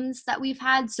problems that we've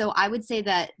had. So I would say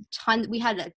that we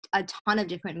had a ton of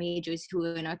different majors who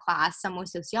were in our class. Some were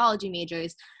sociology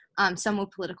majors, some were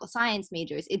political science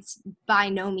majors. It's by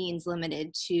no means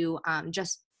limited to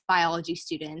just biology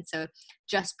students or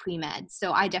just pre-med.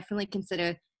 So I definitely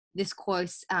consider this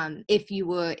course, if you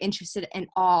were interested in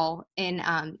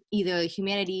either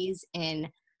humanities, in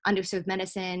underserved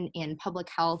medicine, in public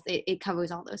health, it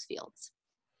covers all those fields.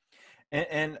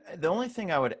 And the only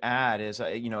thing I would add is,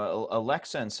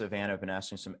 Alexa and Savannah have been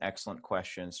asking some excellent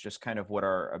questions, just kind of what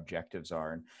our objectives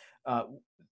are. And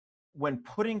when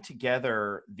putting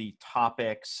together the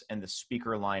topics and the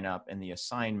speaker lineup and the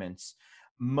assignments,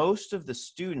 most of the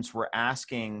students were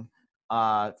asking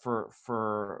for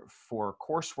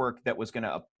coursework that was going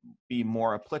to be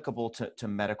more applicable to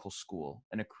medical school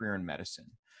and a career in medicine.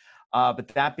 But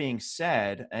that being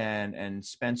said, and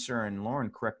Spencer and Lauren,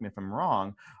 correct me if I'm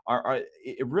wrong,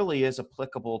 it really is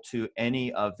applicable to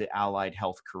any of the allied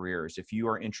health careers. If you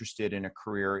are interested in a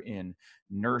career in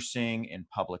nursing, in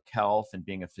public health, and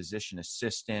being a physician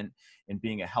assistant, in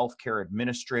being a healthcare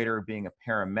administrator, being a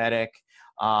paramedic,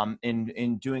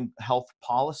 in doing health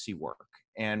policy work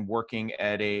and working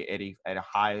at a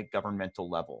high governmental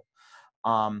level.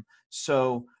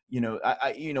 So,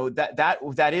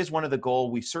 that is one of the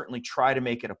goals. We certainly try to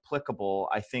make it applicable.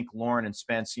 I think Lauren and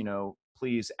Spence,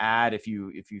 please add if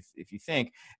you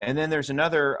think. And then there's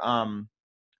another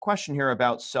question here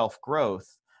about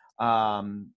self-growth,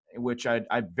 which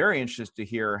I'm very interested to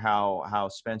hear how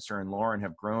Spencer and Lauren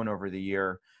have grown over the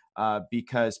year,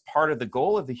 because part of the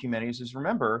goal of the humanities is,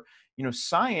 remember,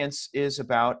 science is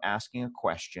about asking a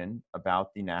question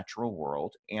about the natural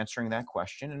world, answering that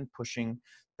question, and pushing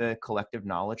the collective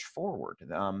knowledge forward.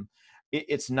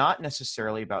 It's not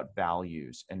necessarily about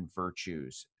values and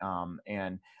virtues,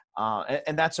 and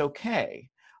that's okay.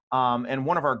 And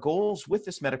one of our goals with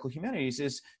this medical humanities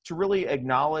is to really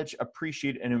acknowledge,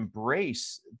 appreciate, and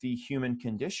embrace the human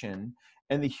condition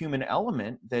and the human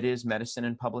element that is medicine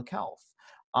and public health.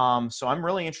 So I'm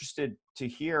really interested to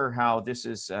hear how this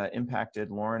has impacted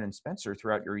Lauren and Spencer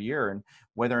throughout your year, and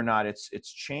whether or not it's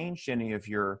changed any of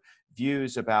your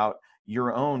views about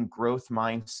your own growth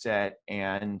mindset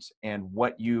and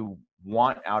what you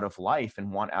want out of life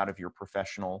and want out of your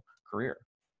professional career.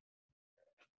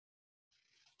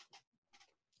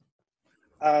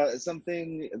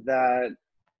 Something that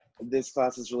this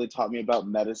class has really taught me about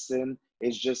medicine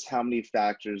is just how many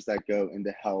factors that go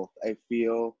into health. I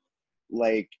feel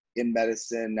like in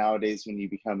medicine nowadays, when you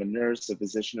become a nurse, a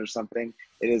physician, or something,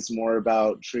 it is more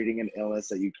about treating an illness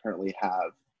that you currently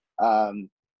have.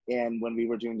 And when we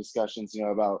were doing discussions,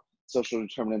 about social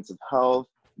determinants of health,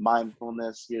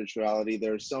 mindfulness, spirituality,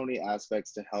 there are so many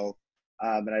aspects to health.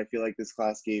 And I feel like this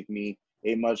class gave me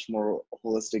a much more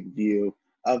holistic view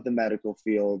of the medical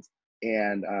field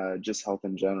and just health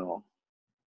in general.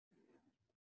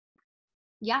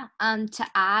 Yeah, to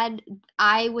add,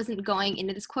 I wasn't going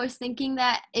into this course thinking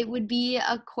that it would be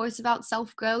a course about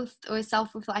self-growth or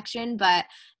self-reflection, but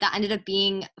that ended up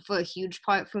being, for a huge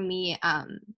part for me,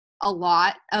 a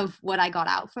lot of what I got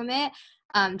out from it,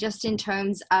 just in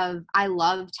terms of, I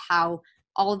loved how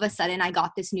all of a sudden I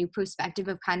got this new perspective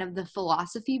of kind of the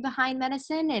philosophy behind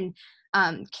medicine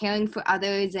and caring for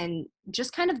others, and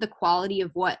just kind of the quality of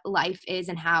what life is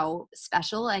and how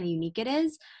special and unique it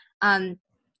is.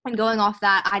 And going off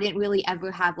that, I didn't really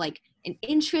ever have like an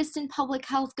interest in public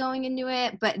health going into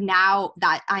it, but now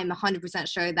that I'm 100%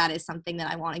 sure that is something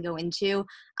that I want to go into.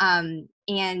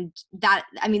 And that,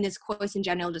 I mean, this course in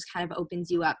general just kind of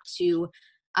opens you up to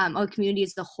our community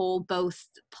as a whole, both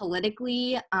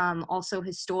politically, also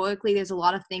historically. There's a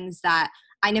lot of things that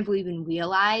I never even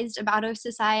realized about our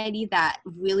society that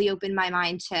really opened my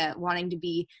mind to wanting to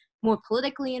be more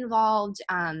politically involved,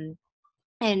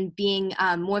 and being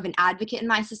more of an advocate in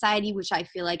my society, which I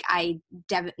feel like I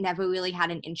never really had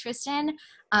an interest in.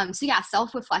 So yeah,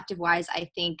 self-reflective wise, I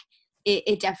think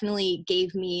it definitely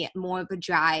gave me more of a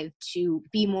drive to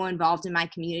be more involved in my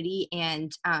community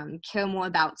and care more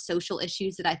about social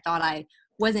issues that I thought I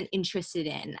wasn't interested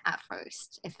in at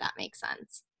first, if that makes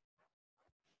sense.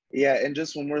 Yeah, and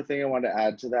just one more thing I want to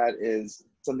add to that is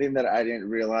something that I didn't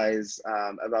realize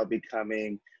about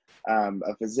becoming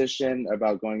a physician,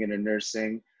 about going into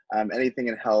nursing, anything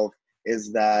in health,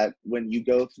 is that when you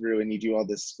go through and you do all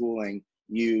this schooling,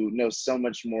 you know so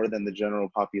much more than the general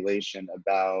population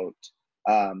about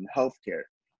healthcare.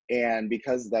 And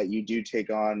because of that, you do take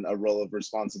on a role of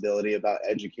responsibility about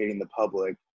educating the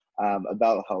public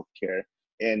about healthcare.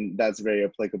 And that's very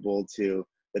applicable to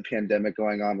the pandemic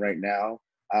going on right now.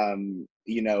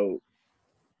 You know,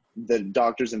 the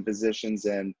doctors and physicians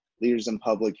and leaders in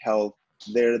public health,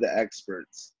 they're the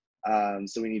experts.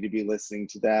 So we need to be listening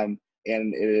to them.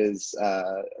 And it is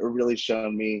really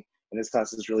shown me, and this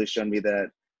class has really shown me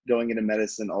that going into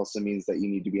medicine also means that you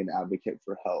need to be an advocate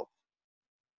for health.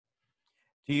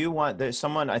 Do you want, there's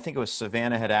someone, I think it was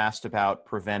Savannah, had asked about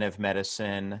preventive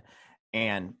medicine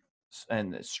and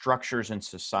structures in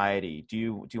society. Do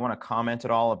you want to comment at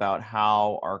all about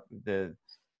how the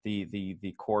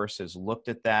course has looked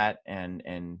at that and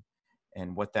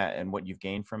what you've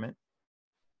gained from it?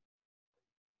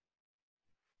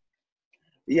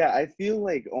 Yeah, I feel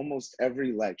like almost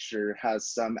every lecture has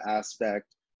some aspect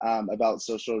about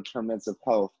social determinants of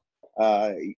health.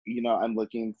 I'm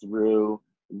looking through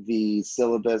the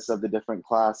syllabus of the different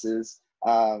classes,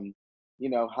 how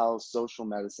social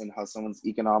medicine, how someone's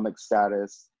economic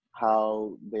status,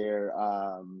 how their,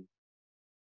 how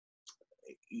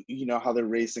their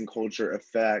race and culture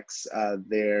affects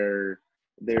their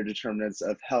determinants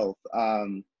of health.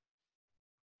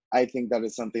 I think that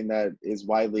is something that is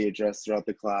widely addressed throughout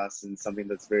the class and something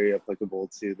that's very applicable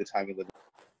to the time we live in.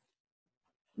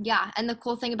 Yeah, and the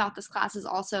cool thing about this class is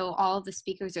also all of the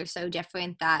speakers are so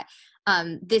different that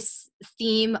this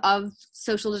theme of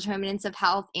social determinants of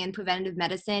health and preventative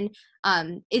medicine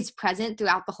is present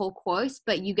throughout the whole course,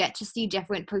 but you get to see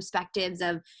different perspectives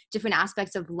of different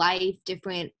aspects of life,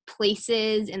 different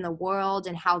places in the world,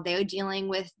 and how they're dealing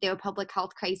with their public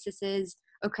health crises.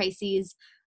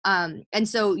 And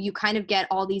so you kind of get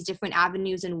all these different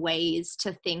avenues and ways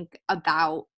to think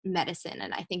about medicine.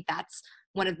 And I think that's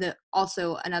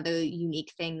also another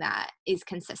unique thing that is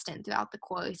consistent throughout the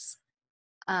course.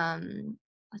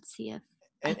 Let's see if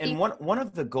and one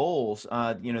of the goals,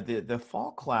 the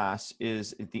fall class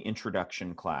is the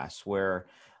introduction class where,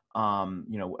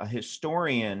 a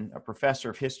historian, a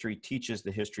professor of history teaches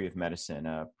the history of medicine,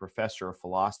 a professor of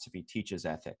philosophy teaches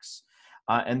ethics.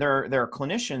 And there are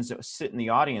clinicians that sit in the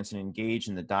audience and engage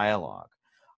in the dialogue.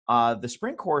 The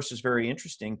spring course is very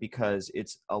interesting because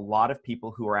it's a lot of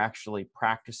people who are actually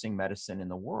practicing medicine in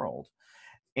the world.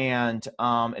 And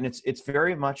it's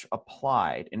very much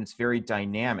applied and it's very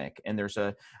dynamic. And there's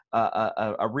a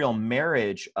real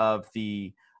marriage of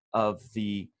the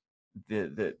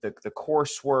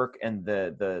coursework and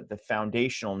the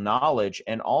foundational knowledge,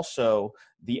 and also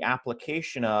the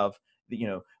application of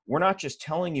we're not just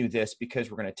telling you this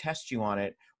because we're going to test you on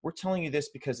it. We're telling you this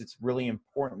because it's really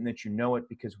important that you know it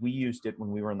because we used it when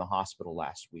we were in the hospital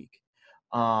last week.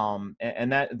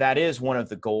 And that is one of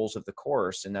the goals of the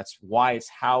course, and that's why it's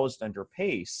housed under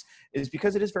PACE, is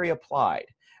because it is very applied.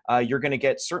 You're going to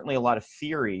get certainly a lot of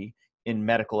theory in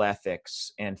medical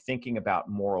ethics and thinking about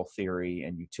moral theory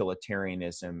and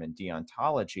utilitarianism and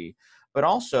deontology, but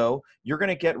also you're going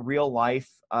to get real life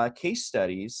case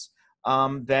studies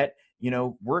that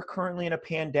we're currently in a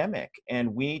pandemic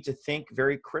and we need to think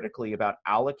very critically about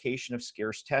allocation of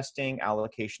scarce testing,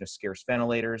 allocation of scarce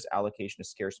ventilators, allocation of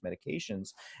scarce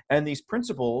medications. And these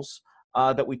principles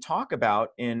that we talk about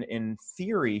in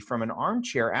theory from an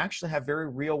armchair actually have very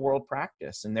real world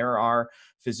practice. And there are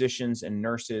physicians and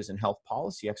nurses and health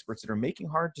policy experts that are making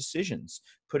hard decisions,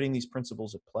 putting these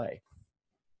principles at play.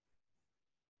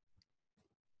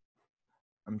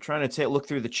 I'm trying to look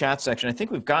through the chat section. I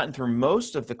think we've gotten through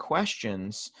most of the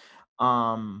questions.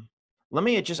 Let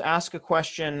me just ask a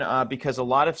question because a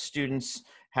lot of students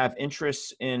have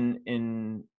interests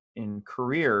in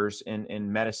careers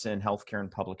in medicine, healthcare,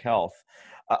 and public health.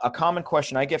 A common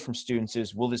question I get from students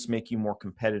is, will this make you more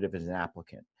competitive as an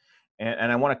applicant? And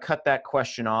I want to cut that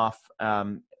question off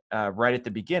right at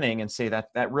the beginning and say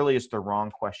that really is the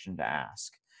wrong question to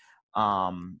ask.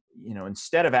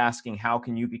 Instead of asking how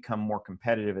can you become more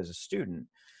competitive as a student,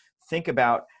 think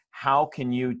about how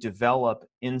can you develop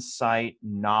insight,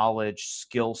 knowledge,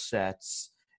 skill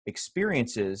sets,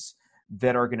 experiences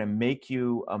that are going to make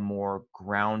you a more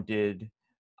grounded,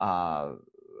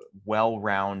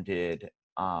 well-rounded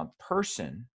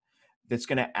person that's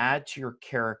going to add to your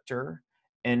character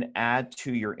and add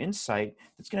to your insight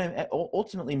that's going to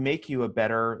ultimately make you a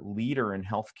better leader in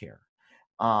healthcare.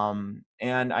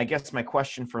 And I guess my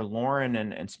question for Lauren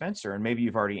and Spencer, and maybe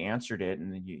you've already answered it,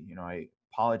 and I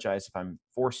apologize if I'm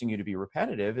forcing you to be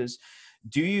repetitive, is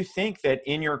do you think that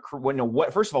in your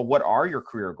first of all, what are your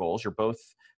career goals? You're both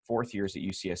fourth years at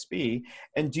UCSB.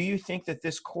 And do you think that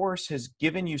this course has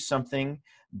given you something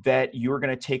that you're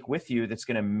going to take with you that's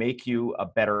going to make you a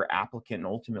better applicant and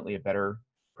ultimately a better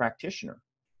practitioner?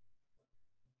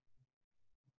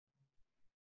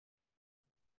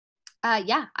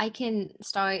 Yeah, I can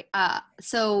start.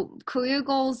 So career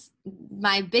goals,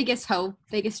 my biggest hope,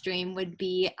 biggest dream would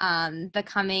be going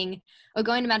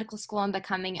to medical school and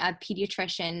becoming a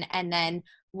pediatrician, and then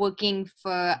working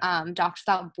for Doctors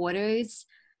Without Borders,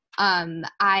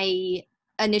 I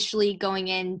initially going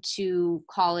into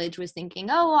college was thinking,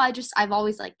 oh, I've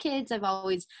always liked kids. I've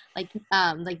always like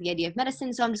the idea of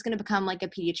medicine. So I'm just going to become like a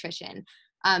pediatrician.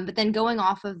 But then going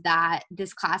off of that,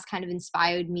 this class kind of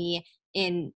inspired me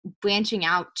in branching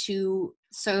out to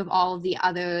serve all of the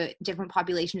other different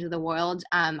populations of the world.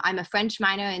 I'm a French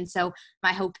minor, and so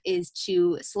my hope is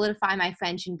to solidify my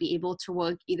French and be able to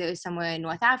work either somewhere in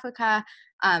North Africa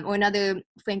or another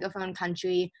Francophone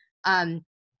country. And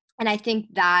I think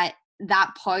that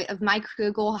that part of my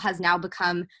career goal has now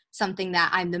become something that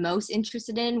I'm the most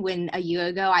interested in, when a year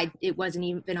ago it wasn't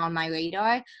even on my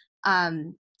radar.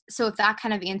 So if that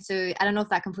kind of answer, I don't know if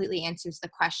that completely answers the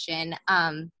question,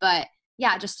 but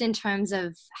yeah, just in terms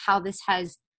of how this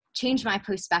has changed my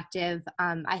perspective,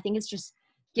 I think it's just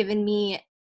given me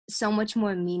so much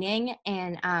more meaning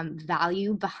and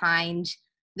value behind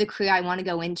the career I want to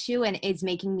go into, and it's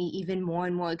making me even more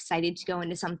and more excited to go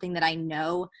into something that I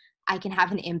know I can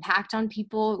have an impact on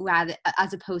people, rather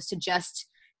as opposed to just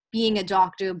being a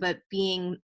doctor, but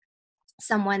being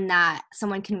someone that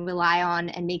someone can rely on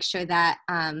and make sure that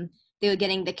they're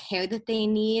getting the care that they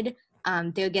need,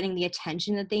 they're getting the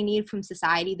attention that they need from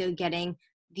society, they're getting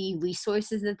the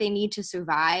resources that they need to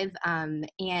survive,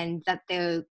 and that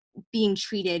they're being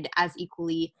treated as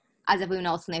equally as everyone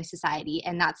else in their society.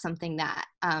 And that's something that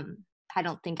I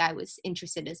don't think I was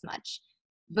interested as much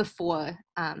before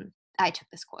I took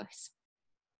this course.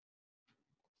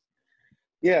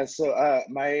 Yeah, so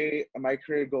my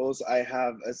career goals, I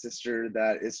have a sister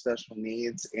that is special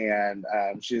needs, and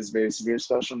she has very severe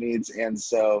special needs. And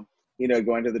so,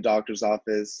 going to the doctor's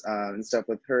office and stuff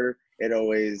with her, it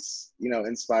always,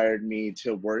 inspired me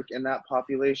to work in that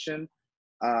population.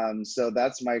 So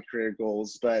that's my career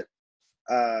goals. But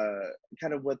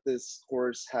kind of what this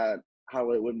course had,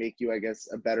 how it would make you, I guess,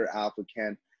 a better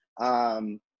applicant.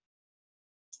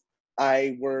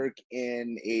 I work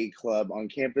in a club on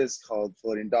campus called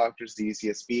Floating Doctors, the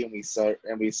UCSB, and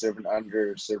we serve an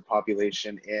underserved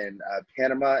population in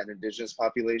Panama, an indigenous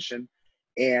population.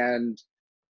 And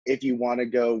if you want to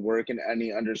go work in any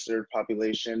underserved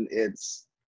population,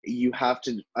 you have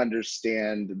to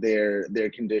understand their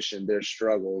condition, their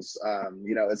struggles.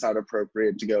 It's not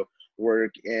appropriate to go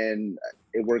work in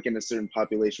a certain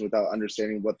population without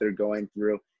understanding what they're going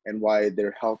through and why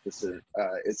their health is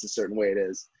a certain way it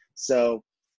is. So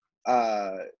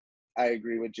I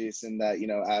agree with Jason that,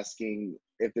 asking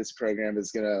if this program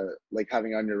is going to, like,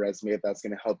 having on your resume, if that's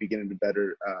going to help you get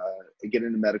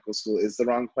into medical school is the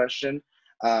wrong question.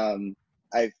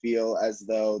 I feel as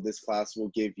though this class will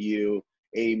give you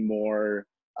a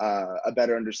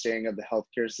better understanding of the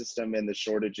healthcare system and the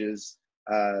shortages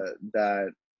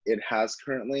that it has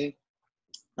currently.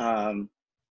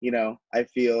 I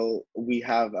feel we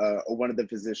have one of the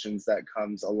physicians that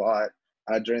comes a lot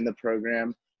during the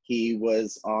program. He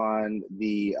was on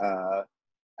the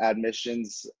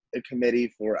admissions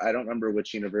committee for, I don't remember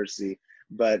which university,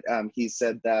 but he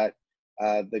said that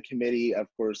the committee, of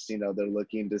course, they're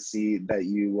looking to see that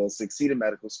you will succeed in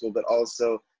medical school, but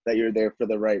also that you're there for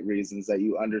the right reasons, that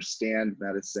you understand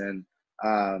medicine,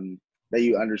 that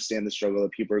you understand the struggle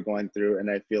that people are going through.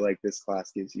 And I feel like this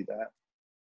class gives you that.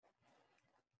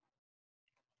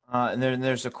 And then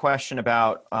there's a question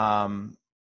about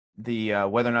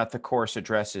whether or not the course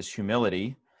addresses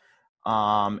humility,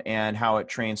 and how it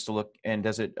trains to look, and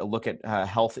does it look at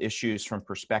health issues from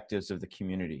perspectives of the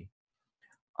community.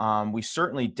 We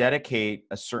certainly dedicate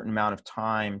a certain amount of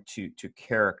time to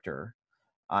character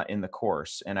in the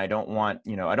course, and I don't want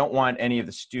any of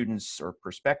the students or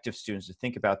prospective students to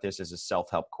think about this as a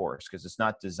self-help course, because it's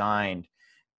not designed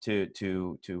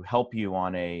to help you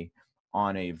on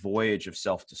a voyage of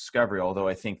self-discovery, although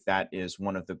I think that is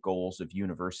one of the goals of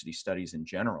university studies in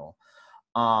general.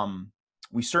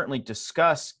 We certainly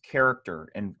discuss character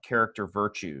and character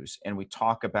virtues, and we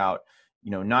talk about,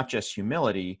 not just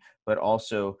humility, but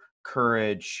also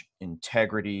courage,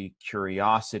 integrity,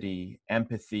 curiosity,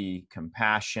 empathy,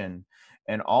 compassion,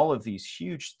 and all of these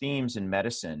huge themes in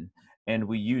medicine. And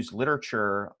we use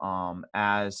literature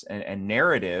as and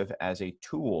narrative as a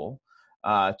tool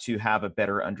to have a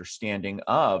better understanding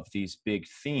of these big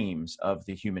themes of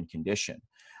the human condition.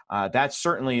 That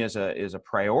certainly is a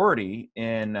priority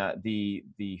in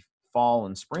the fall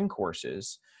and spring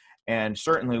courses, and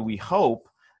certainly we hope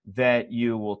that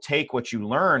you will take what you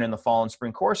learn in the fall and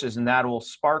spring courses, and that will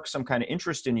spark some kind of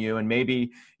interest in you, and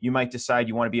maybe you might decide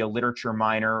you want to be a literature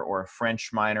minor or a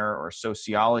French minor or a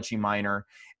sociology minor,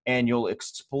 and you'll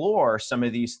explore some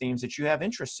of these themes that you have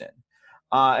interest in.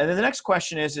 And then the next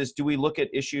question is do we look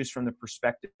at issues from the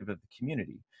perspective of the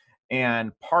community?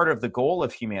 And part of the goal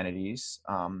of humanities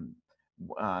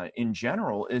in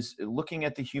general is looking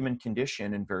at the human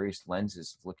condition in various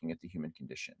lenses of looking at the human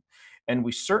condition. And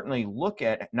we certainly look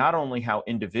at not only how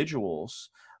individuals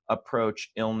approach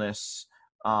illness,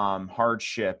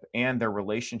 hardship, and their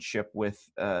relationship with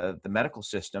the medical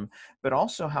system, but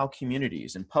also how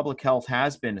communities and public health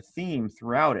has been a theme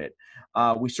throughout it.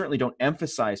 We certainly don't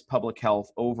emphasize public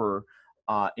health over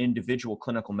individual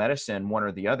clinical medicine, one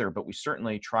or the other, but we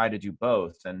certainly try to do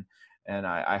both. And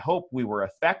I hope we were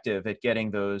effective at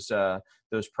getting those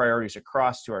priorities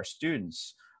across to our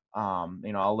students.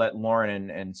 I'll let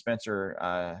Lauren and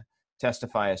Spencer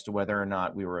testify as to whether or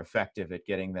not we were effective at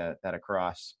getting that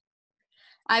across.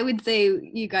 I would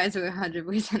say you guys are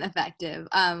 100% effective.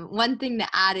 One thing to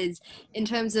add is in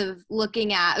terms of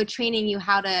looking at or training you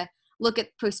how to look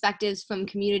at perspectives from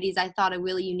communities, I thought a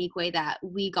really unique way that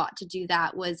we got to do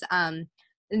that was, and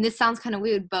this sounds kind of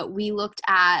weird, but we looked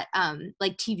at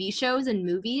like TV shows and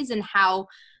movies and how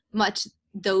much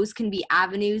those can be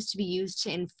avenues to be used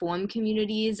to inform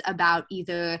communities about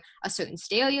either a certain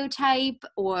stereotype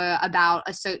or about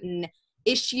a certain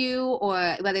issue,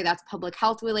 or whether that's public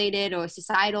health related or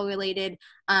societal related.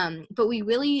 But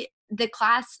the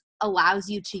class allows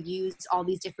you to use all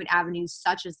these different avenues,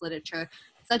 such as literature,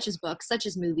 such as books, such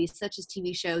as movies, such as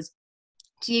TV shows,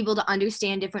 to be able to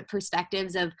understand different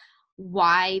perspectives of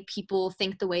why people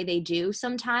think the way they do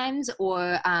sometimes,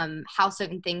 or how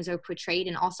certain things are portrayed,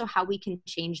 and also how we can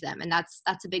change them. And that's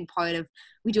a big part of,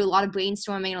 we do a lot of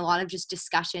brainstorming and a lot of just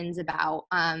discussions about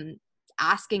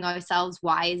asking ourselves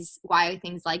why are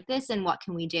things like this and what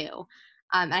can we do.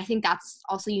 And I think that's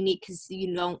also unique because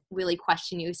you don't really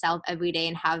question yourself every day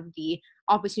and have the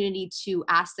opportunity to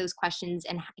ask those questions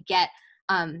and get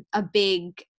a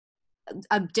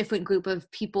different group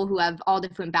of people who have all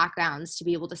different backgrounds to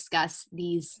be able to discuss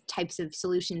these types of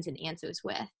solutions and answers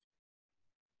with.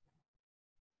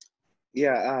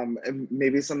 Yeah, and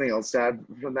maybe something else to add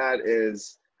from that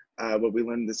is what we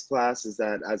learned in this class is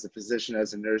that as a physician,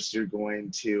 as a nurse, you're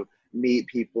going to meet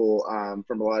people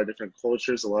from a lot of different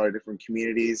cultures, a lot of different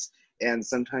communities, and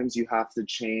sometimes you have to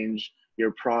change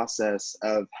your process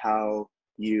of how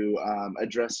you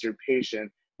address your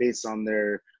patient based on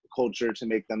their culture to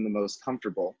make them the most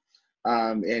comfortable.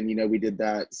 And, we did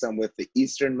that some with the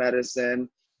Eastern medicine.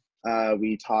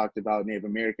 We talked about Native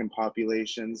American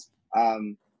populations.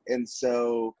 And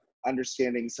so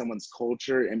understanding someone's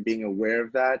culture and being aware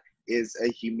of that is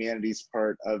a humanities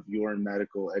part of your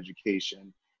medical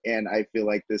education. And I feel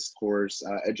like this course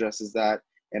addresses that.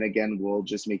 And again, will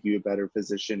just make you a better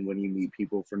physician when you meet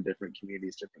people from different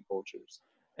communities, different cultures.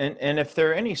 And if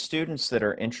there are any students that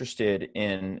are interested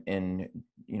in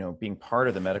being part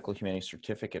of the Medical Humanities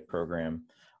Certificate Program,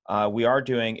 we are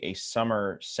doing a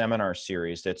summer seminar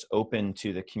series that's open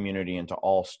to the community and to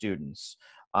all students.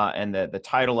 And the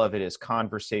title of it is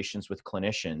Conversations with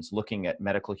Clinicians, looking at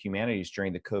medical humanities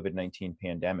during the COVID-19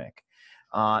 pandemic.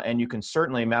 And you can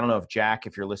certainly, I don't know if Jack,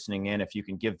 if you're listening in, if you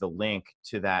can give the link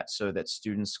to that so that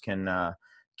students can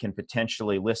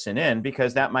potentially listen in,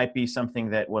 because that might be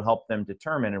something that will help them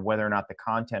determine whether or not the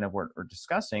content of what we're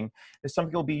discussing is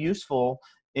something that will be useful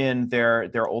in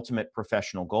their ultimate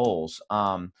professional goals.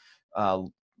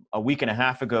 A week and a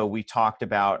half ago, we talked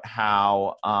about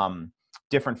how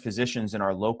different physicians in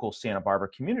our local Santa Barbara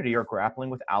community are grappling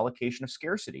with allocation of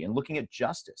scarcity and looking at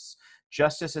justice.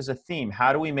 Justice is a theme.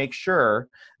 How do we make sure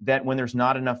that when there's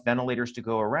not enough ventilators to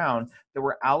go around, that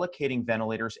we're allocating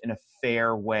ventilators in a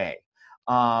fair way?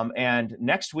 And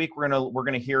next week, we're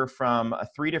gonna hear from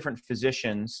 3 different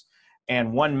physicians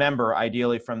and 1 member,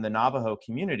 ideally from the Navajo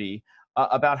community,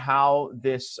 about how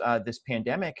this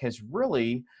pandemic has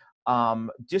really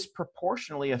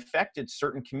disproportionately affected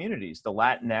certain communities, the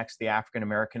Latinx, the African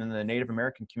American, and the Native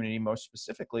American community most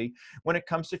specifically, when it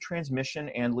comes to transmission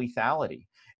and lethality.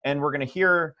 And we're going to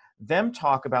hear them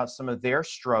talk about some of their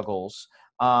struggles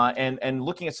and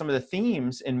looking at some of the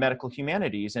themes in medical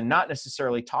humanities, and not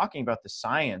necessarily talking about the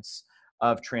science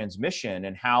of transmission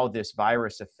and how this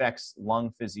virus affects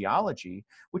lung physiology,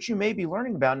 which you may be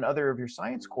learning about in other of your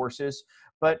science courses.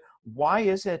 But why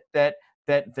is it that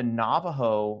the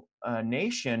Navajo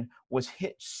nation was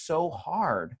hit so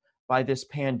hard by this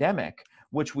pandemic,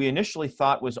 which we initially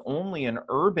thought was only an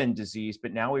urban disease,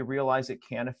 but now we realize it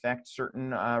can affect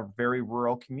certain very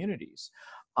rural communities?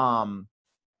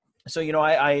 So,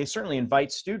 I certainly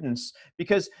invite students,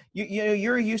 because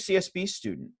you're a UCSB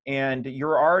student and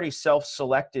you're already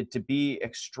self-selected to be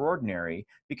extraordinary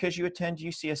because you attend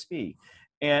UCSB.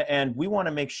 And we want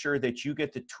to make sure that you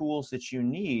get the tools that you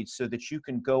need so that you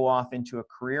can go off into a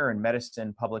career in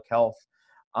medicine, public health,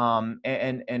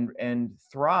 and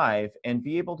thrive and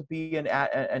be able to be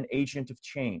an agent of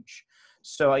change.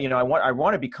 So, I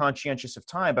want to be conscientious of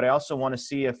time, but I also want to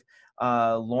see if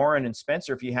Lauren and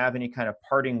Spencer, if you have any kind of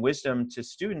parting wisdom to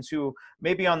students who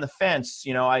may be on the fence.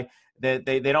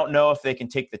 They don't know if they can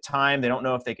take the time, they don't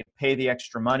know if they can pay the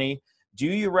extra money. Do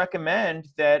you recommend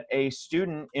that a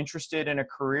student interested in a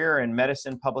career in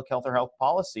medicine, public health, or health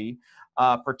policy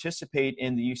participate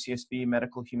in the UCSB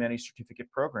Medical Humanities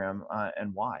Certificate Program,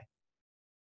 and why?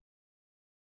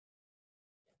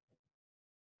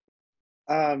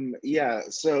 Yeah,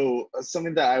 so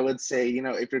something that I would say,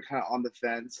 if you're kind of on the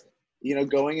fence,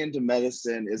 going into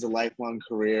medicine is a lifelong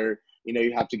career.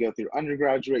 You have to go through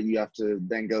undergraduate, you have to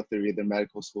then go through either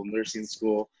medical school, nursing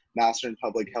school, master in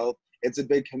public health. It's a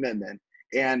big commitment.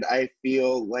 And I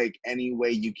feel like any way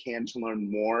you can to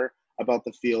learn more about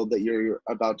the field that you're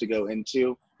about to go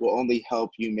into will only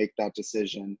help you make that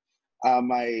decision.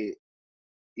 Again,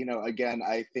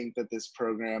 I think that this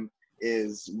program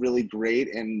is really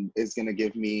great and is going to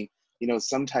give me,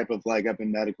 some type of leg up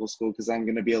in medical school, because I'm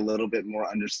going to be a little bit more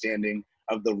understanding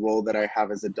of the role that I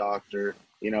have as a doctor,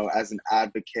 as an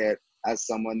advocate, as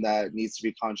someone that needs to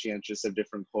be conscientious of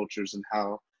different cultures and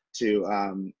how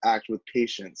to act with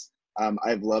patients.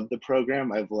 I've loved the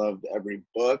program. I've loved every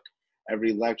book,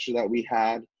 every lecture that we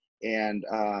had. And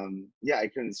I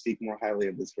couldn't speak more highly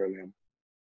of this program.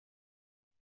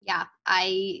 Yeah,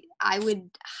 I would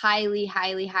highly,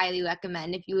 highly, highly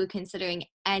recommend, if you were considering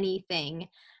anything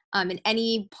in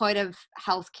any part of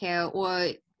healthcare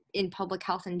or in public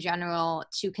health in general,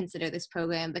 to consider this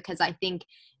program, because I think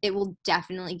it will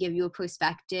definitely give you a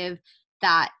perspective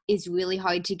that is really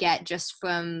hard to get just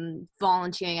from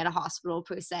volunteering at a hospital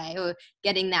per se, or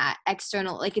getting that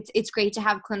external, like it's great to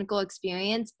have clinical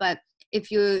experience, but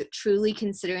if you're truly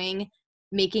considering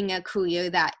making a career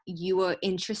that you are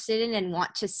interested in and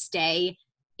want to stay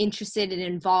interested and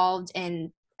involved,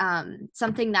 and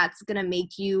something that's going to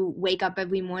make you wake up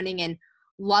every morning and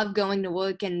love going to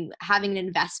work and having an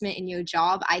investment in your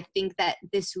job, I think that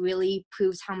this really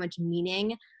proves how much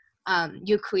meaning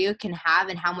your career can have,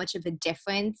 and how much of a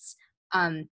difference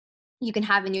you can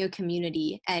have in your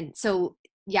community. And so,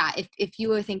 yeah, if you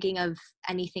were thinking of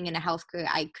anything in a health career,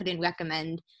 I couldn't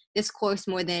recommend this course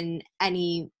more than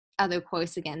any other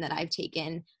course, again, that I've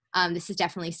taken. This has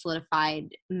definitely solidified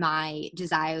my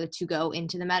desire to go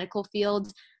into the medical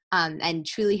field, and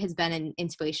truly has been an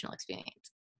inspirational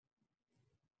experience.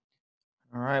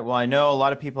 All right. Well, I know a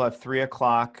lot of people have 3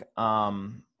 o'clock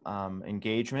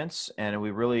engagements, and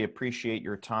we really appreciate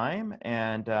your time.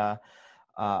 And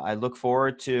I look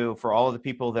forward to, for all of the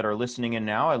people that are listening in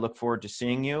now, I look forward to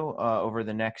seeing you over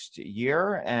the next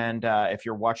year. And if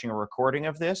you're watching a recording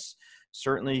of this,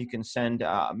 certainly you can send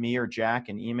me or Jack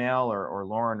an email, or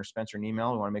Lauren or Spencer an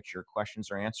email. We want to make sure your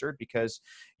questions are answered, because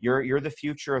you're the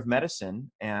future of medicine,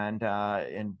 and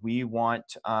we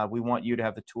want you to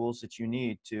have the tools that you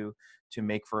need to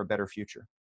make for a better future.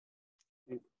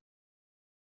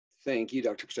 Thank you,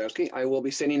 Dr. Pustowski. I will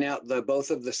be sending out both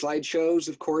of the slideshows,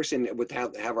 of course, and with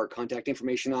have our contact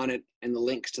information on it, and the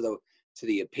links to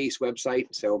the PACE website.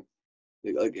 So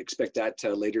expect that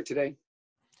later today.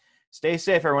 Stay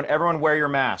safe, everyone. Everyone wear your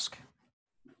mask.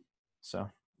 So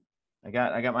I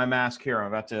got my mask here. I'm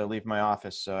about to leave my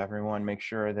office. So everyone make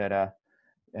sure that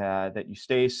that you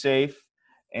stay safe,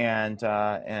 and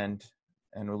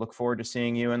we look forward to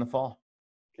seeing you in the fall.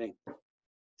 Okay.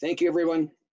 Thank you, everyone.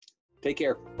 Take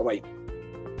care. Bye-bye.